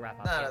gonna have to wrap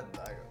up.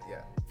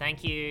 Yeah.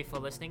 Thank you for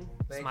listening.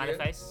 Thank Smiley you.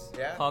 face.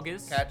 Yeah.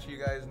 Poggers. Catch you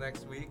guys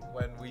next week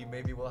when we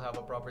maybe will have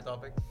a proper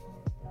topic.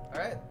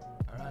 Alright.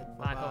 alright,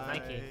 Michael,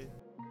 thank you. bye-bye.